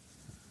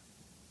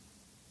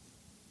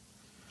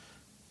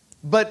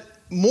 But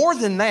more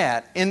than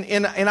that,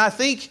 and I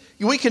think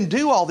we can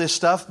do all this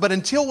stuff, but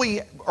until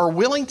we are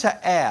willing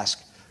to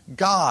ask,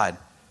 God,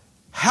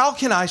 how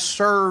can I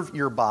serve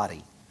your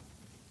body?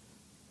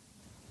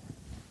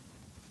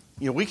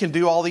 You know, we can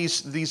do all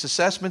these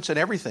assessments and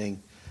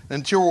everything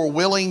until we're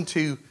willing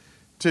to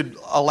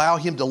allow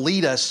Him to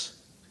lead us.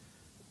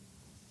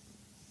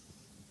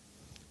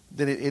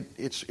 Then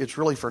it's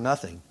really for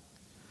nothing.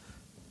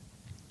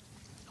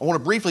 I want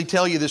to briefly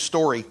tell you this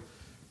story.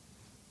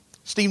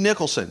 Steve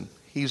Nicholson,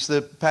 he's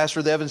the pastor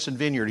of the Evanston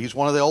Vineyard. He's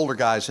one of the older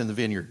guys in the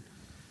vineyard.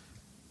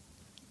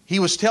 He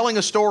was telling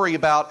a story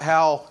about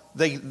how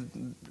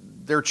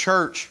their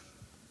church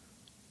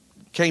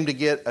came to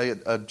get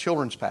a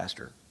children's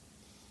pastor.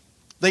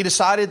 They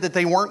decided that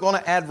they weren't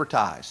going to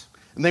advertise.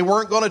 And they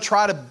weren't going to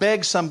try to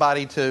beg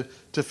somebody to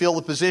fill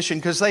the position,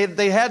 because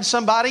they had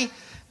somebody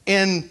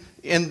and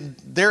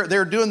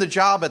they're doing the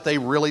job, but they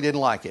really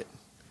didn't like it.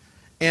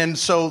 And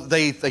so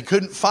they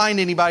couldn't find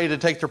anybody to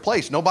take their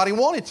place. Nobody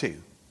wanted to.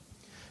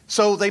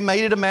 So they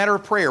made it a matter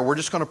of prayer. We're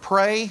just going to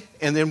pray,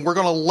 and then we're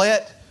going to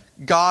let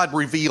God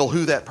reveal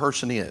who that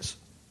person is.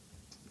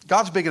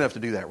 God's big enough to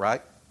do that,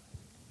 right?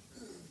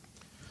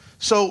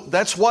 So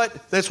that's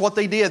what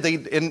they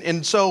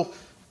did. So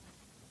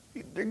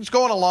he's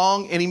going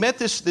along, and he met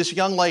this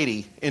young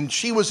lady, and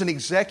she was an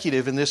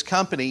executive in this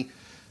company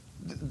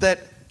that,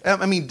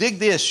 I mean, dig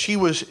this,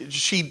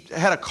 she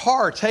had a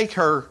car take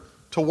her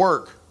to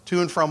work,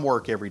 to and from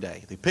work every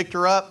day. They picked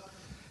her up,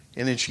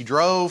 and then she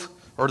drove,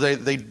 or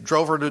they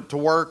drove her to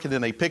work, and then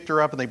they picked her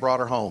up and they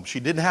brought her home. She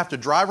didn't have to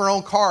drive her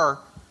own car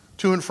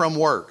to and from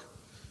work.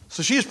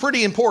 So she was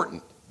pretty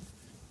important.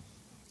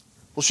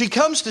 Well, she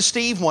comes to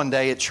Steve one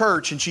day at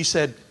church, and she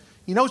said,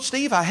 you know,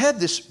 Steve, I had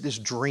this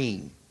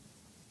dream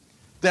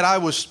that I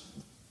was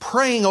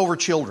praying over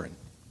children,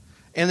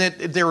 and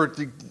that there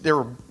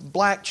were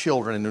black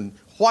children and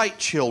white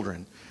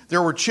children.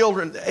 There were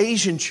children,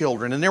 Asian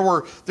children, and there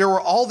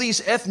were all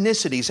these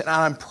ethnicities, and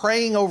I'm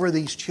praying over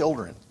these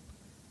children.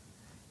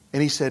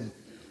 And he said,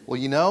 well,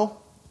 you know,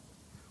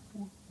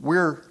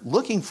 we're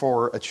looking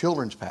for a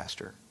children's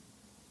pastor.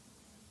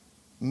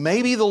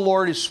 Maybe the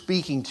Lord is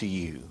speaking to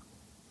you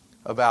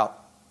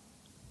about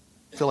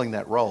filling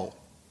that role.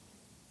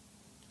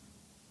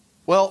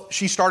 Well,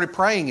 she started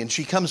praying, and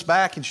she comes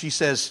back and she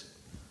says,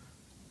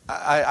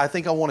 I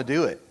think I want to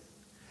do it.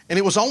 And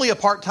it was only a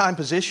part-time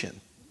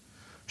position.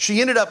 She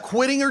ended up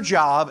quitting her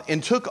job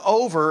and took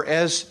over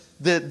as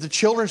the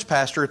children's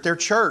pastor at their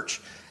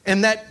church.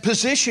 And that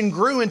position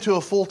grew into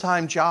a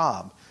full-time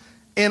job.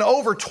 And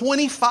over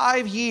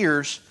 25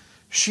 years,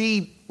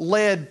 she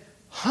led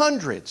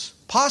hundreds,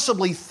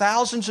 possibly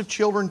thousands of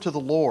children to the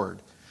Lord.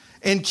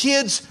 And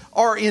kids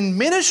are in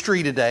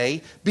ministry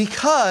today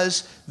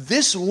because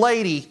this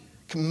lady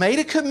made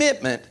a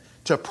commitment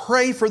to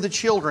pray for the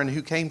children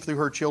who came through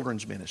her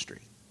children's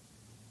ministry.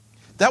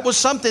 That was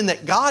something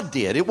that God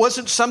did. It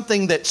wasn't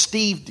something that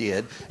Steve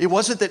did. It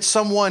wasn't that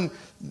someone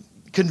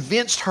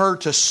convinced her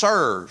to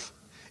serve.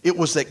 It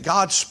was that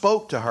God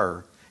spoke to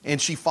her and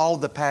she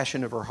followed the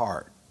passion of her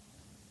heart.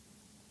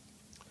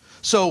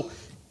 So,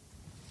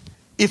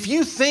 if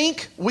you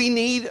think we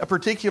need a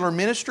particular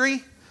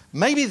ministry,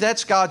 maybe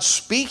that's God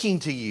speaking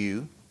to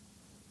you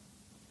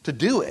to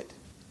do it,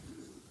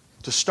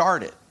 to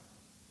start it.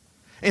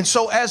 And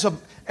so as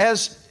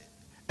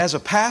a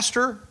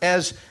pastor,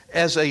 as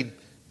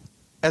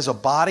a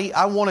body,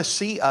 I want to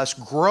see us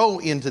grow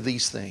into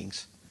these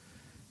things.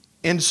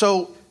 And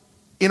so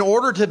in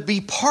order to be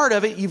part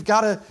of it, you've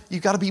got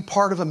to be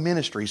part of a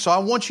ministry. So I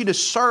want you to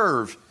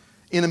serve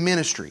in a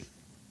ministry.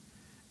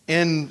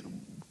 And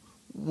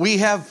we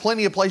have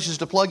plenty of places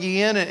to plug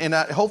you in, and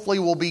hopefully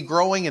we'll be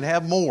growing and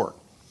have more.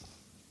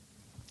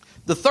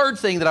 The third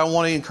thing that I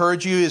want to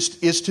encourage you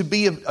is to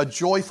be a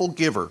joyful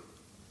giver.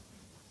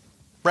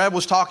 Brad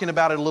was talking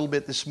about it a little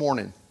bit this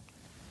morning.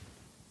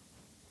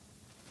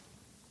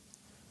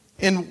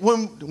 And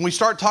when we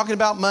start talking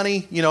about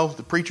money, you know,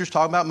 the preacher's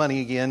talking about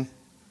money again.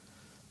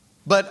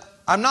 But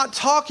I'm not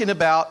talking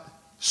about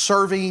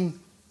serving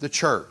the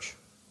church.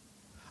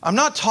 I'm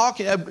not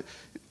talking...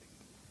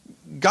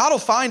 God will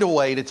find a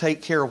way to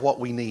take care of what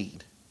we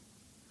need.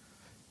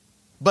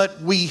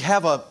 But we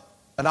have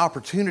an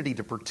opportunity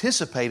to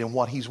participate in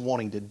what He's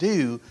wanting to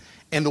do,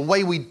 and the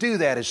way we do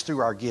that is through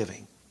our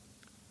giving.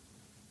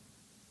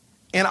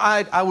 And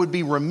I would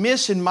be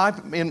remiss in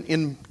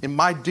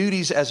my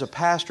duties as a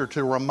pastor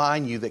to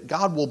remind you that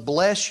God will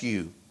bless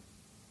you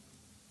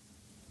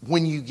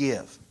when you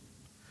give.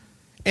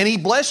 And He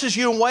blesses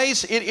you in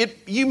ways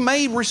you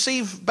may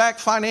receive back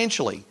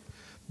financially.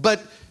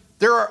 But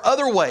there are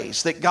other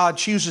ways that God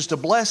chooses to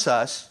bless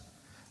us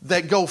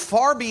that go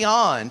far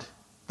beyond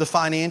the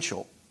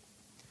financial.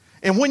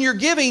 And when you're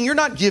giving, you're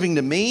not giving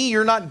to me,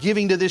 you're not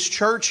giving to this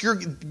church,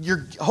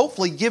 you're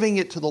hopefully giving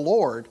it to the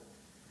Lord.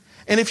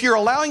 And if you're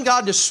allowing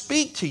God to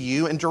speak to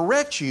you and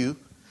direct you,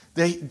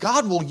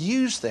 God will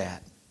use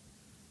that.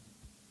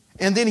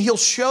 And then He'll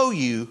show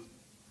you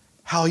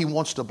how He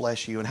wants to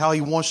bless you and how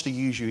He wants to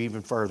use you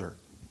even further.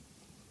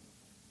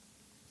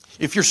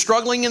 If you're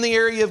struggling in the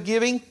area of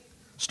giving,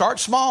 start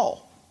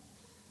small,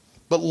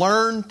 but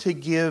learn to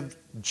give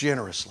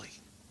generously.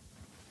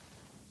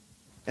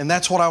 And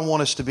that's what I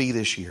want us to be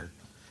this year,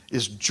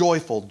 is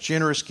joyful,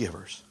 generous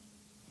givers.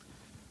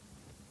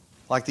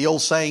 Like the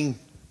old saying,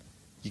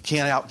 you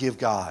can't outgive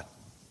God.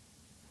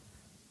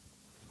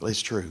 But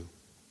it's true.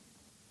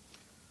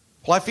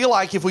 Well, I feel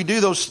like if we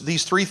do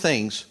these three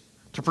things,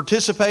 to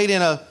participate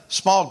in a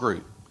small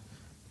group,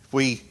 if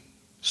we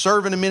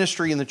serve in a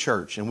ministry in the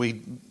church, and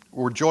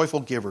we're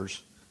joyful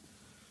givers,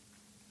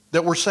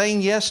 that we're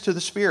saying yes to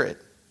the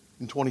Spirit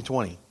in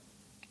 2020.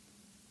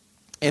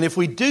 And if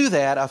we do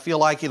that, I feel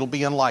like it'll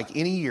be unlike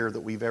any year that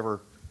we've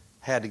ever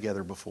had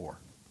together before.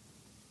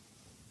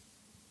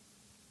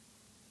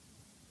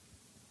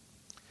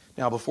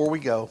 Now, before we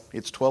go,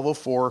 it's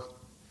 12:04.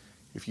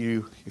 If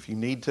you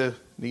need to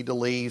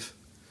leave,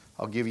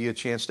 I'll give you a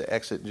chance to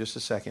exit in just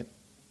a second.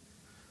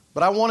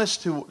 But I want us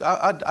to,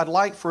 I'd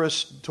like for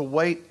us to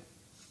wait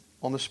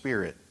on the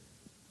Spirit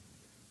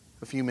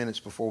a few minutes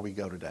before we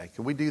go today.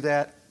 Can we do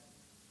that?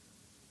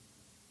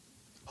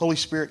 Holy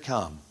Spirit,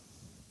 come.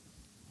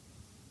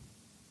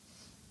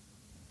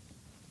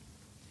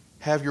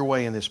 Have your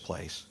way in this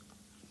place.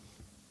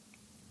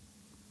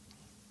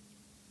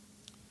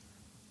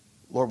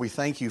 Lord, we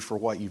thank you for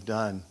what you've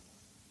done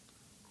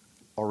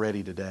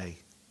already today.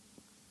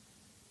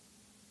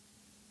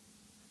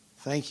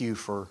 Thank you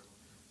for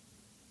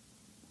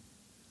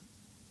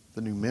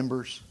the new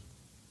members.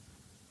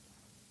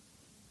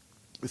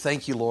 We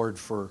thank you, Lord,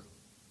 for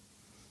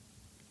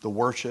the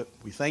worship.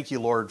 We thank you,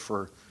 Lord,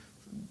 for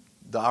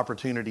the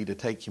opportunity to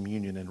take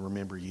communion and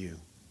remember you.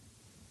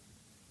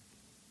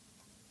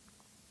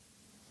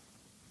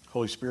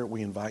 Holy Spirit,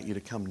 we invite you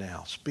to come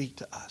now. Speak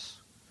to us.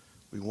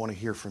 We want to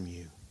hear from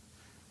you.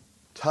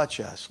 Touch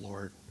us,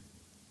 Lord.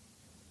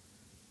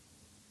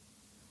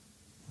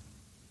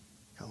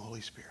 Come,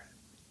 Holy Spirit.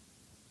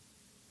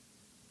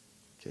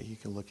 Okay, you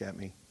can look at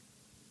me.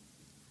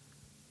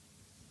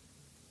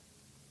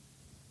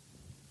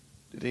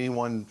 Did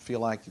anyone feel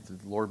like the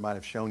Lord might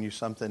have shown you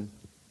something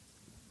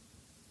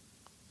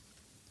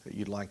that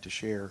you'd like to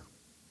share?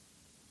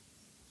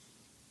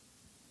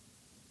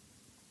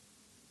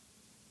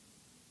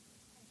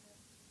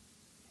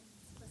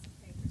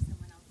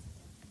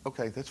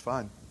 Okay, that's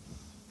fine.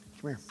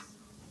 Come here.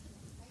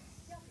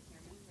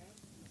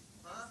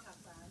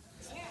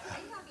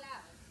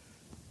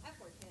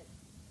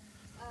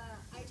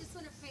 I just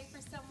want to pray for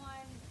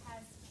someone who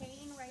has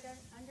pain right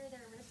under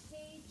their rib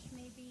cage,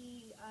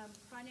 maybe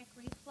chronic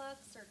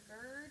reflux or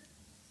GERD.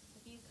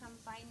 If you come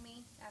find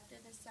me after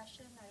this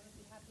session, I would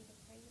be happy to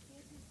pray with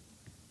you.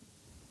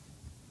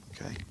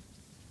 Okay.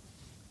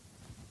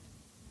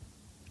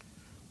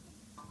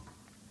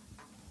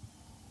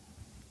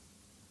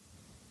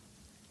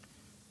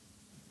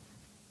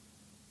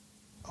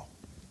 Oh,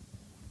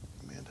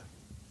 Amanda.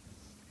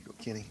 You go,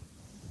 Kenny.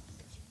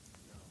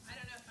 I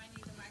don't know if I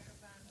need the microphone.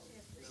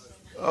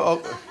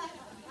 Oh.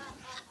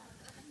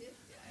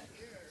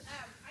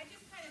 I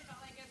just kind of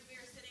felt like as we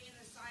were sitting in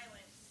the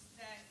silence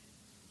that,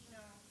 you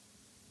know,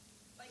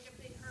 like a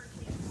big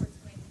hurricane force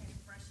wind came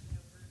rushing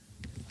over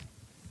the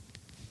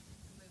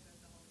move of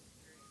the Holy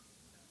Spirit.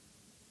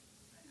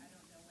 So I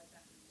don't know what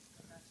that means,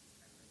 but that's just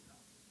kind of what I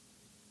felt.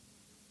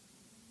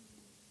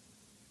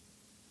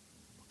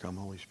 Come,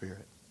 Holy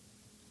Spirit.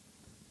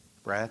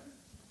 Brad?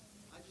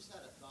 I just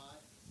had a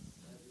thought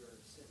as we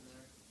were sitting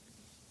there,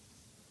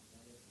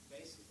 and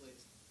basically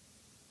it's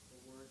the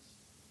words,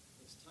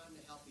 it's time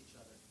to help each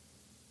other.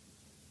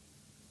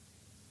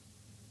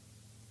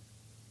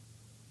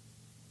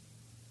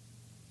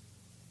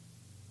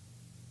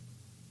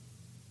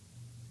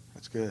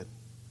 That's good.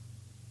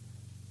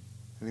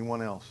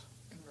 Anyone else?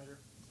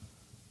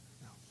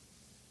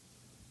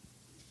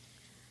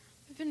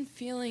 I've been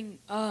feeling,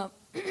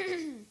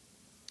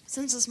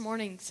 since this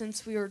morning,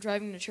 since we were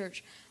driving to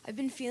church, I've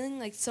been feeling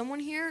like someone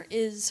here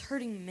is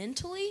hurting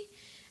mentally,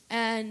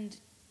 and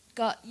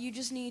you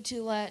just need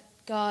to let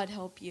God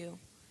help you,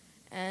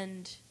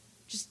 and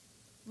just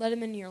let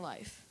him into your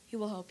life. He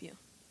will help you.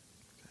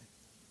 Okay.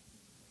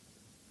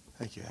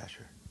 Thank you,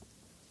 Asher.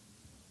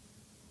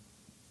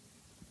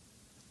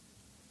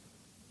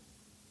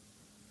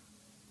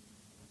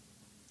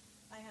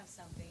 I have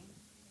something.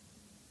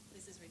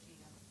 This is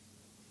Regina.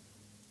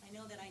 I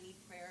know that I need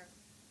prayer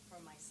for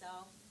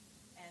myself,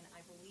 and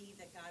I believe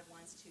that God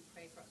wants to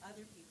pray for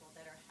other people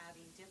that are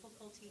having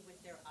difficulty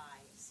with their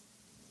eyes.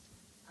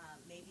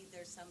 Maybe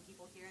there's some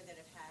people here that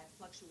have had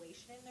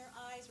fluctuation in their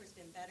eyes, where it's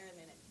been better and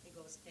then it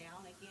goes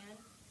down again.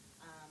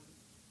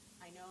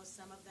 I know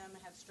some of them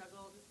have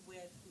struggled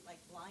with like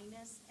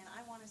blindness, and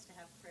I want us to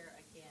have prayer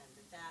again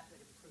that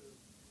would improve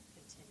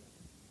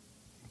continually.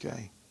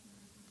 Okay.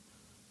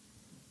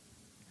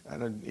 I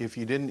don't, if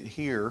you didn't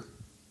hear,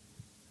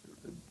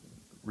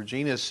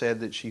 Regina said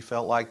that she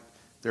felt like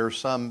there are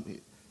some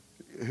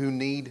who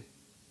need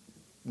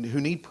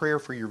prayer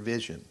for your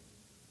vision.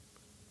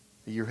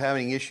 You're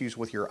having issues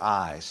with your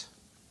eyes,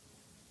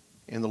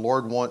 and the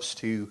Lord wants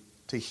to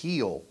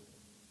heal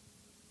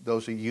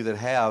those of you that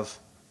have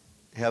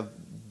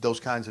those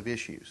kinds of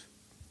issues.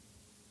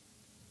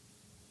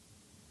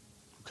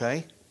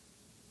 Okay?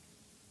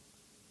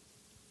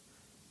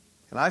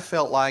 And I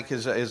felt like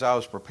as I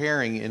was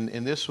preparing,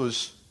 and this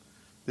was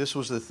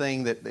the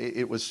thing that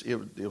it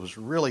was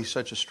really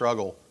such a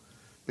struggle,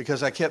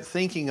 because I kept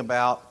thinking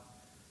about,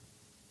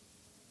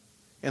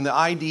 and the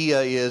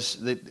idea is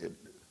that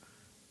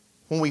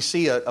when we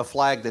see a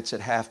flag that's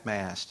at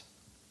half-mast,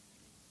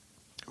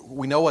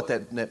 we know what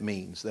that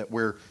means, that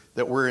we're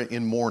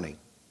in mourning,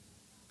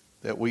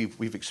 that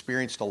we've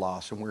experienced a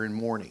loss and we're in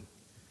mourning.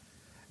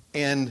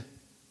 And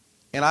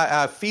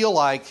I feel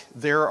like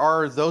there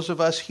are those of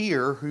us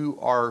here who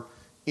are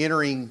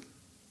entering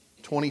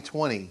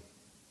 2020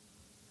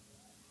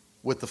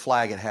 with the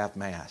flag at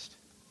half-mast.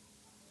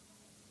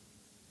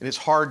 And it's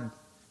hard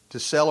to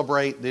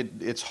celebrate.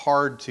 It's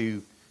hard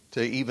to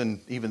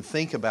even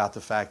think about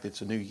the fact it's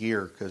a new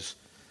year, because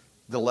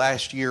the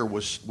last year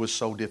was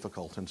so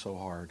difficult and so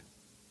hard.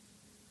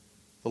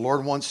 The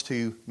Lord wants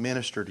to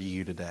minister to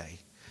you today.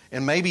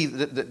 And maybe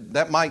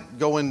that might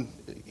go in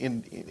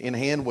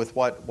hand with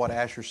what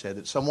Asher said,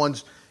 that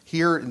someone's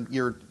here and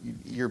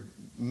you're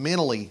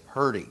mentally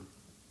hurting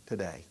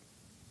today.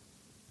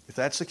 If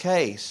that's the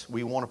case,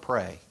 we want to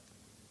pray.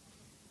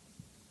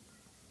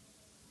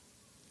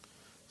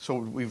 So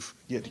And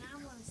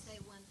I want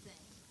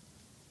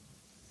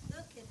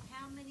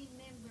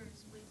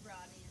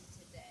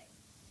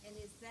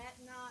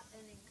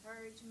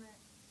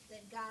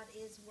that God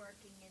is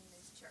working in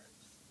this church.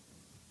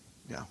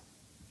 Yeah,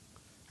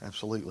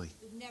 absolutely.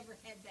 We've never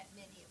had that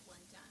many at one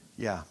time.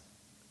 Yeah.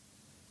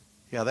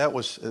 Yeah, that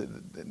was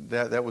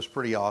that was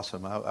pretty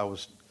awesome. I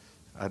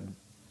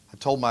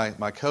told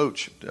my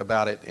coach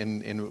about it,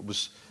 and it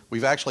was,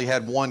 we've actually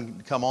had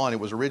one come on. It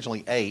was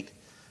originally 8,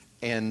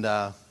 and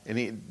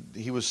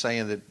he was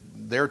saying that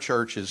their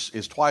church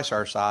is twice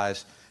our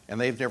size, and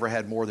they've never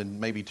had more than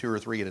maybe 2 or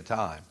 3 at a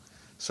time.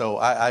 So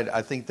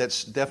I think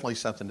that's definitely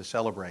something to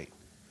celebrate.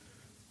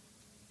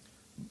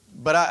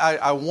 But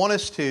I want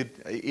us to,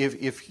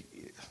 if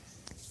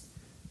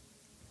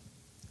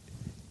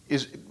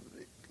is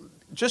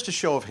just a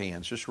show of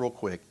hands, just real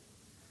quick,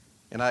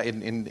 and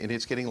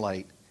it's getting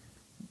late.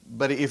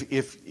 But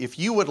if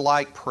you would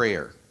like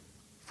prayer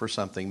for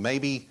something,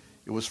 maybe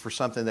it was for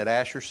something that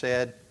Asher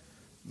said,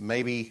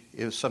 maybe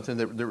it was something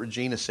that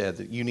Regina said,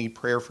 that you need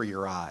prayer for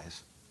your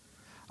eyes.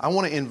 I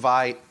want to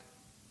invite,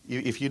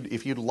 if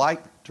you'd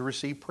like to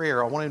receive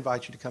prayer, I want to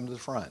invite you to come to the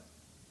front.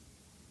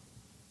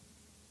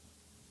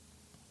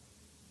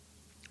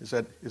 Is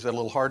that a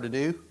little hard to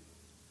do?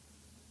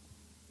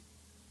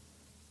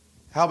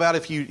 How about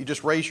if you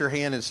just raise your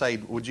hand and say,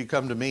 would you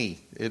come to me?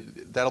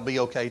 That'll be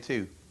okay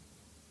too.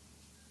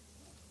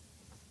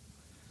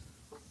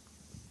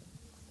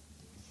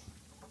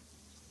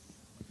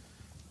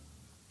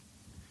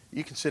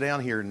 You can sit down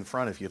here in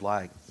front if you'd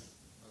like.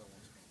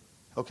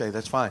 Okay,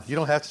 that's fine. You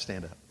don't have to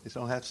stand up. You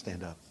don't have to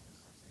stand up.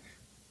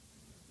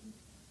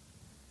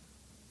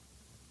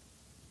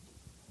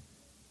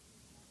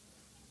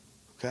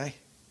 Okay?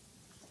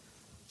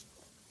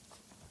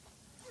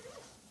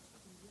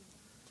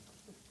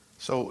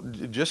 So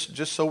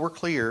just so we're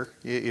clear,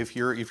 if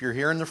you're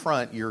here in the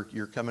front,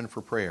 you're coming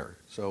for prayer.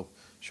 So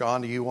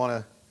Sean, do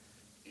you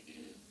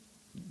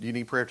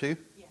need prayer too?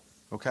 Yes.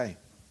 Okay.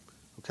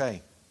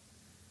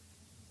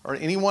 Or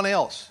anyone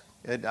else?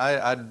 This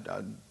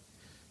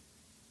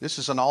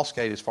is an all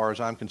skate as far as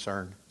I'm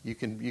concerned. You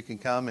can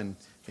come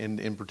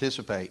and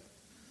participate.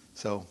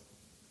 So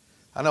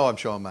I know I'm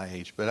showing my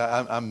age, but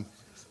I'm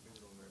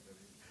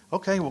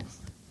okay. Well,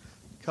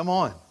 come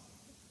on.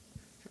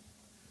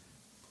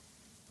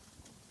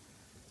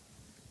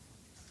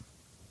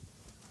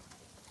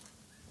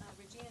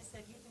 Regina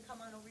said you can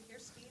come on over here,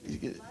 Steve,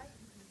 if you'd like.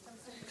 Come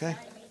sit Okay.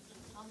 beside me.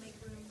 I'll make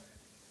room.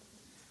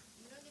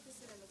 You don't get to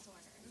sit in the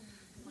corner.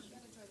 You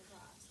gotta join the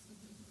cross.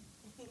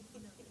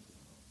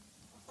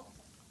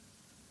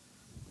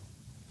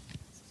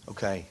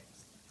 Okay.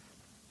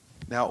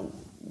 Now,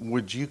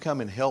 would you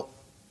come and help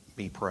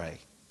me pray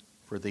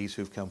for these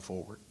who've come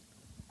forward?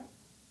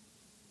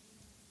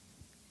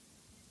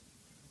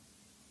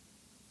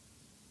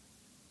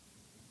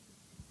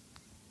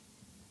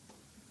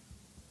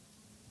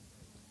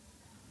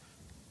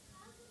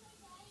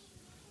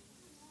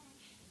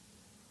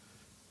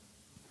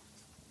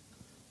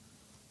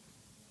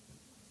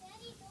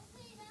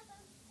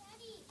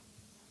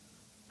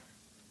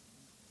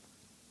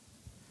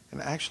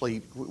 And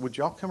actually, would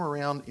y'all come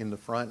around in the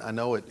front? I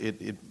know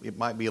it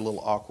might be a little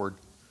awkward,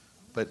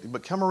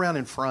 but come around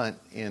in front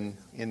and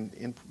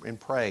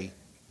pray.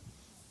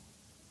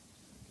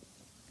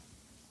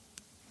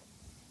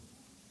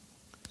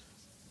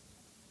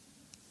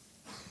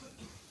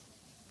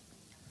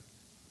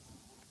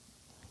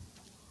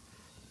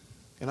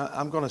 And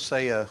I'm going to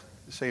say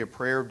a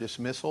prayer of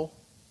dismissal.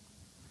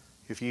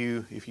 If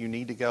you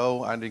need to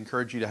go, I'd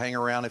encourage you to hang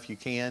around if you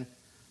can,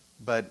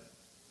 but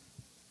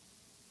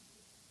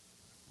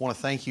I want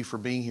to thank you for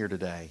being here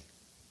today.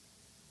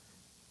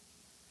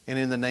 And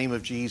in the name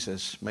of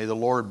Jesus, may the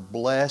Lord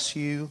bless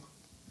you,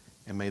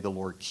 and may the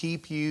Lord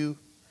keep you.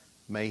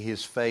 May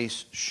His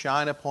face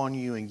shine upon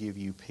you and give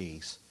you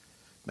peace.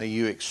 May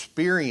you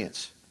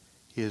experience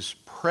His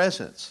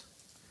presence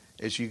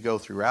as you go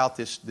throughout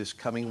this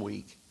coming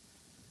week.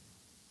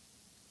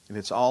 And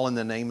it's all in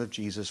the name of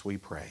Jesus we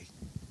pray.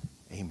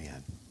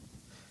 Amen.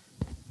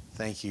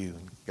 Thank you,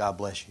 and God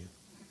bless you.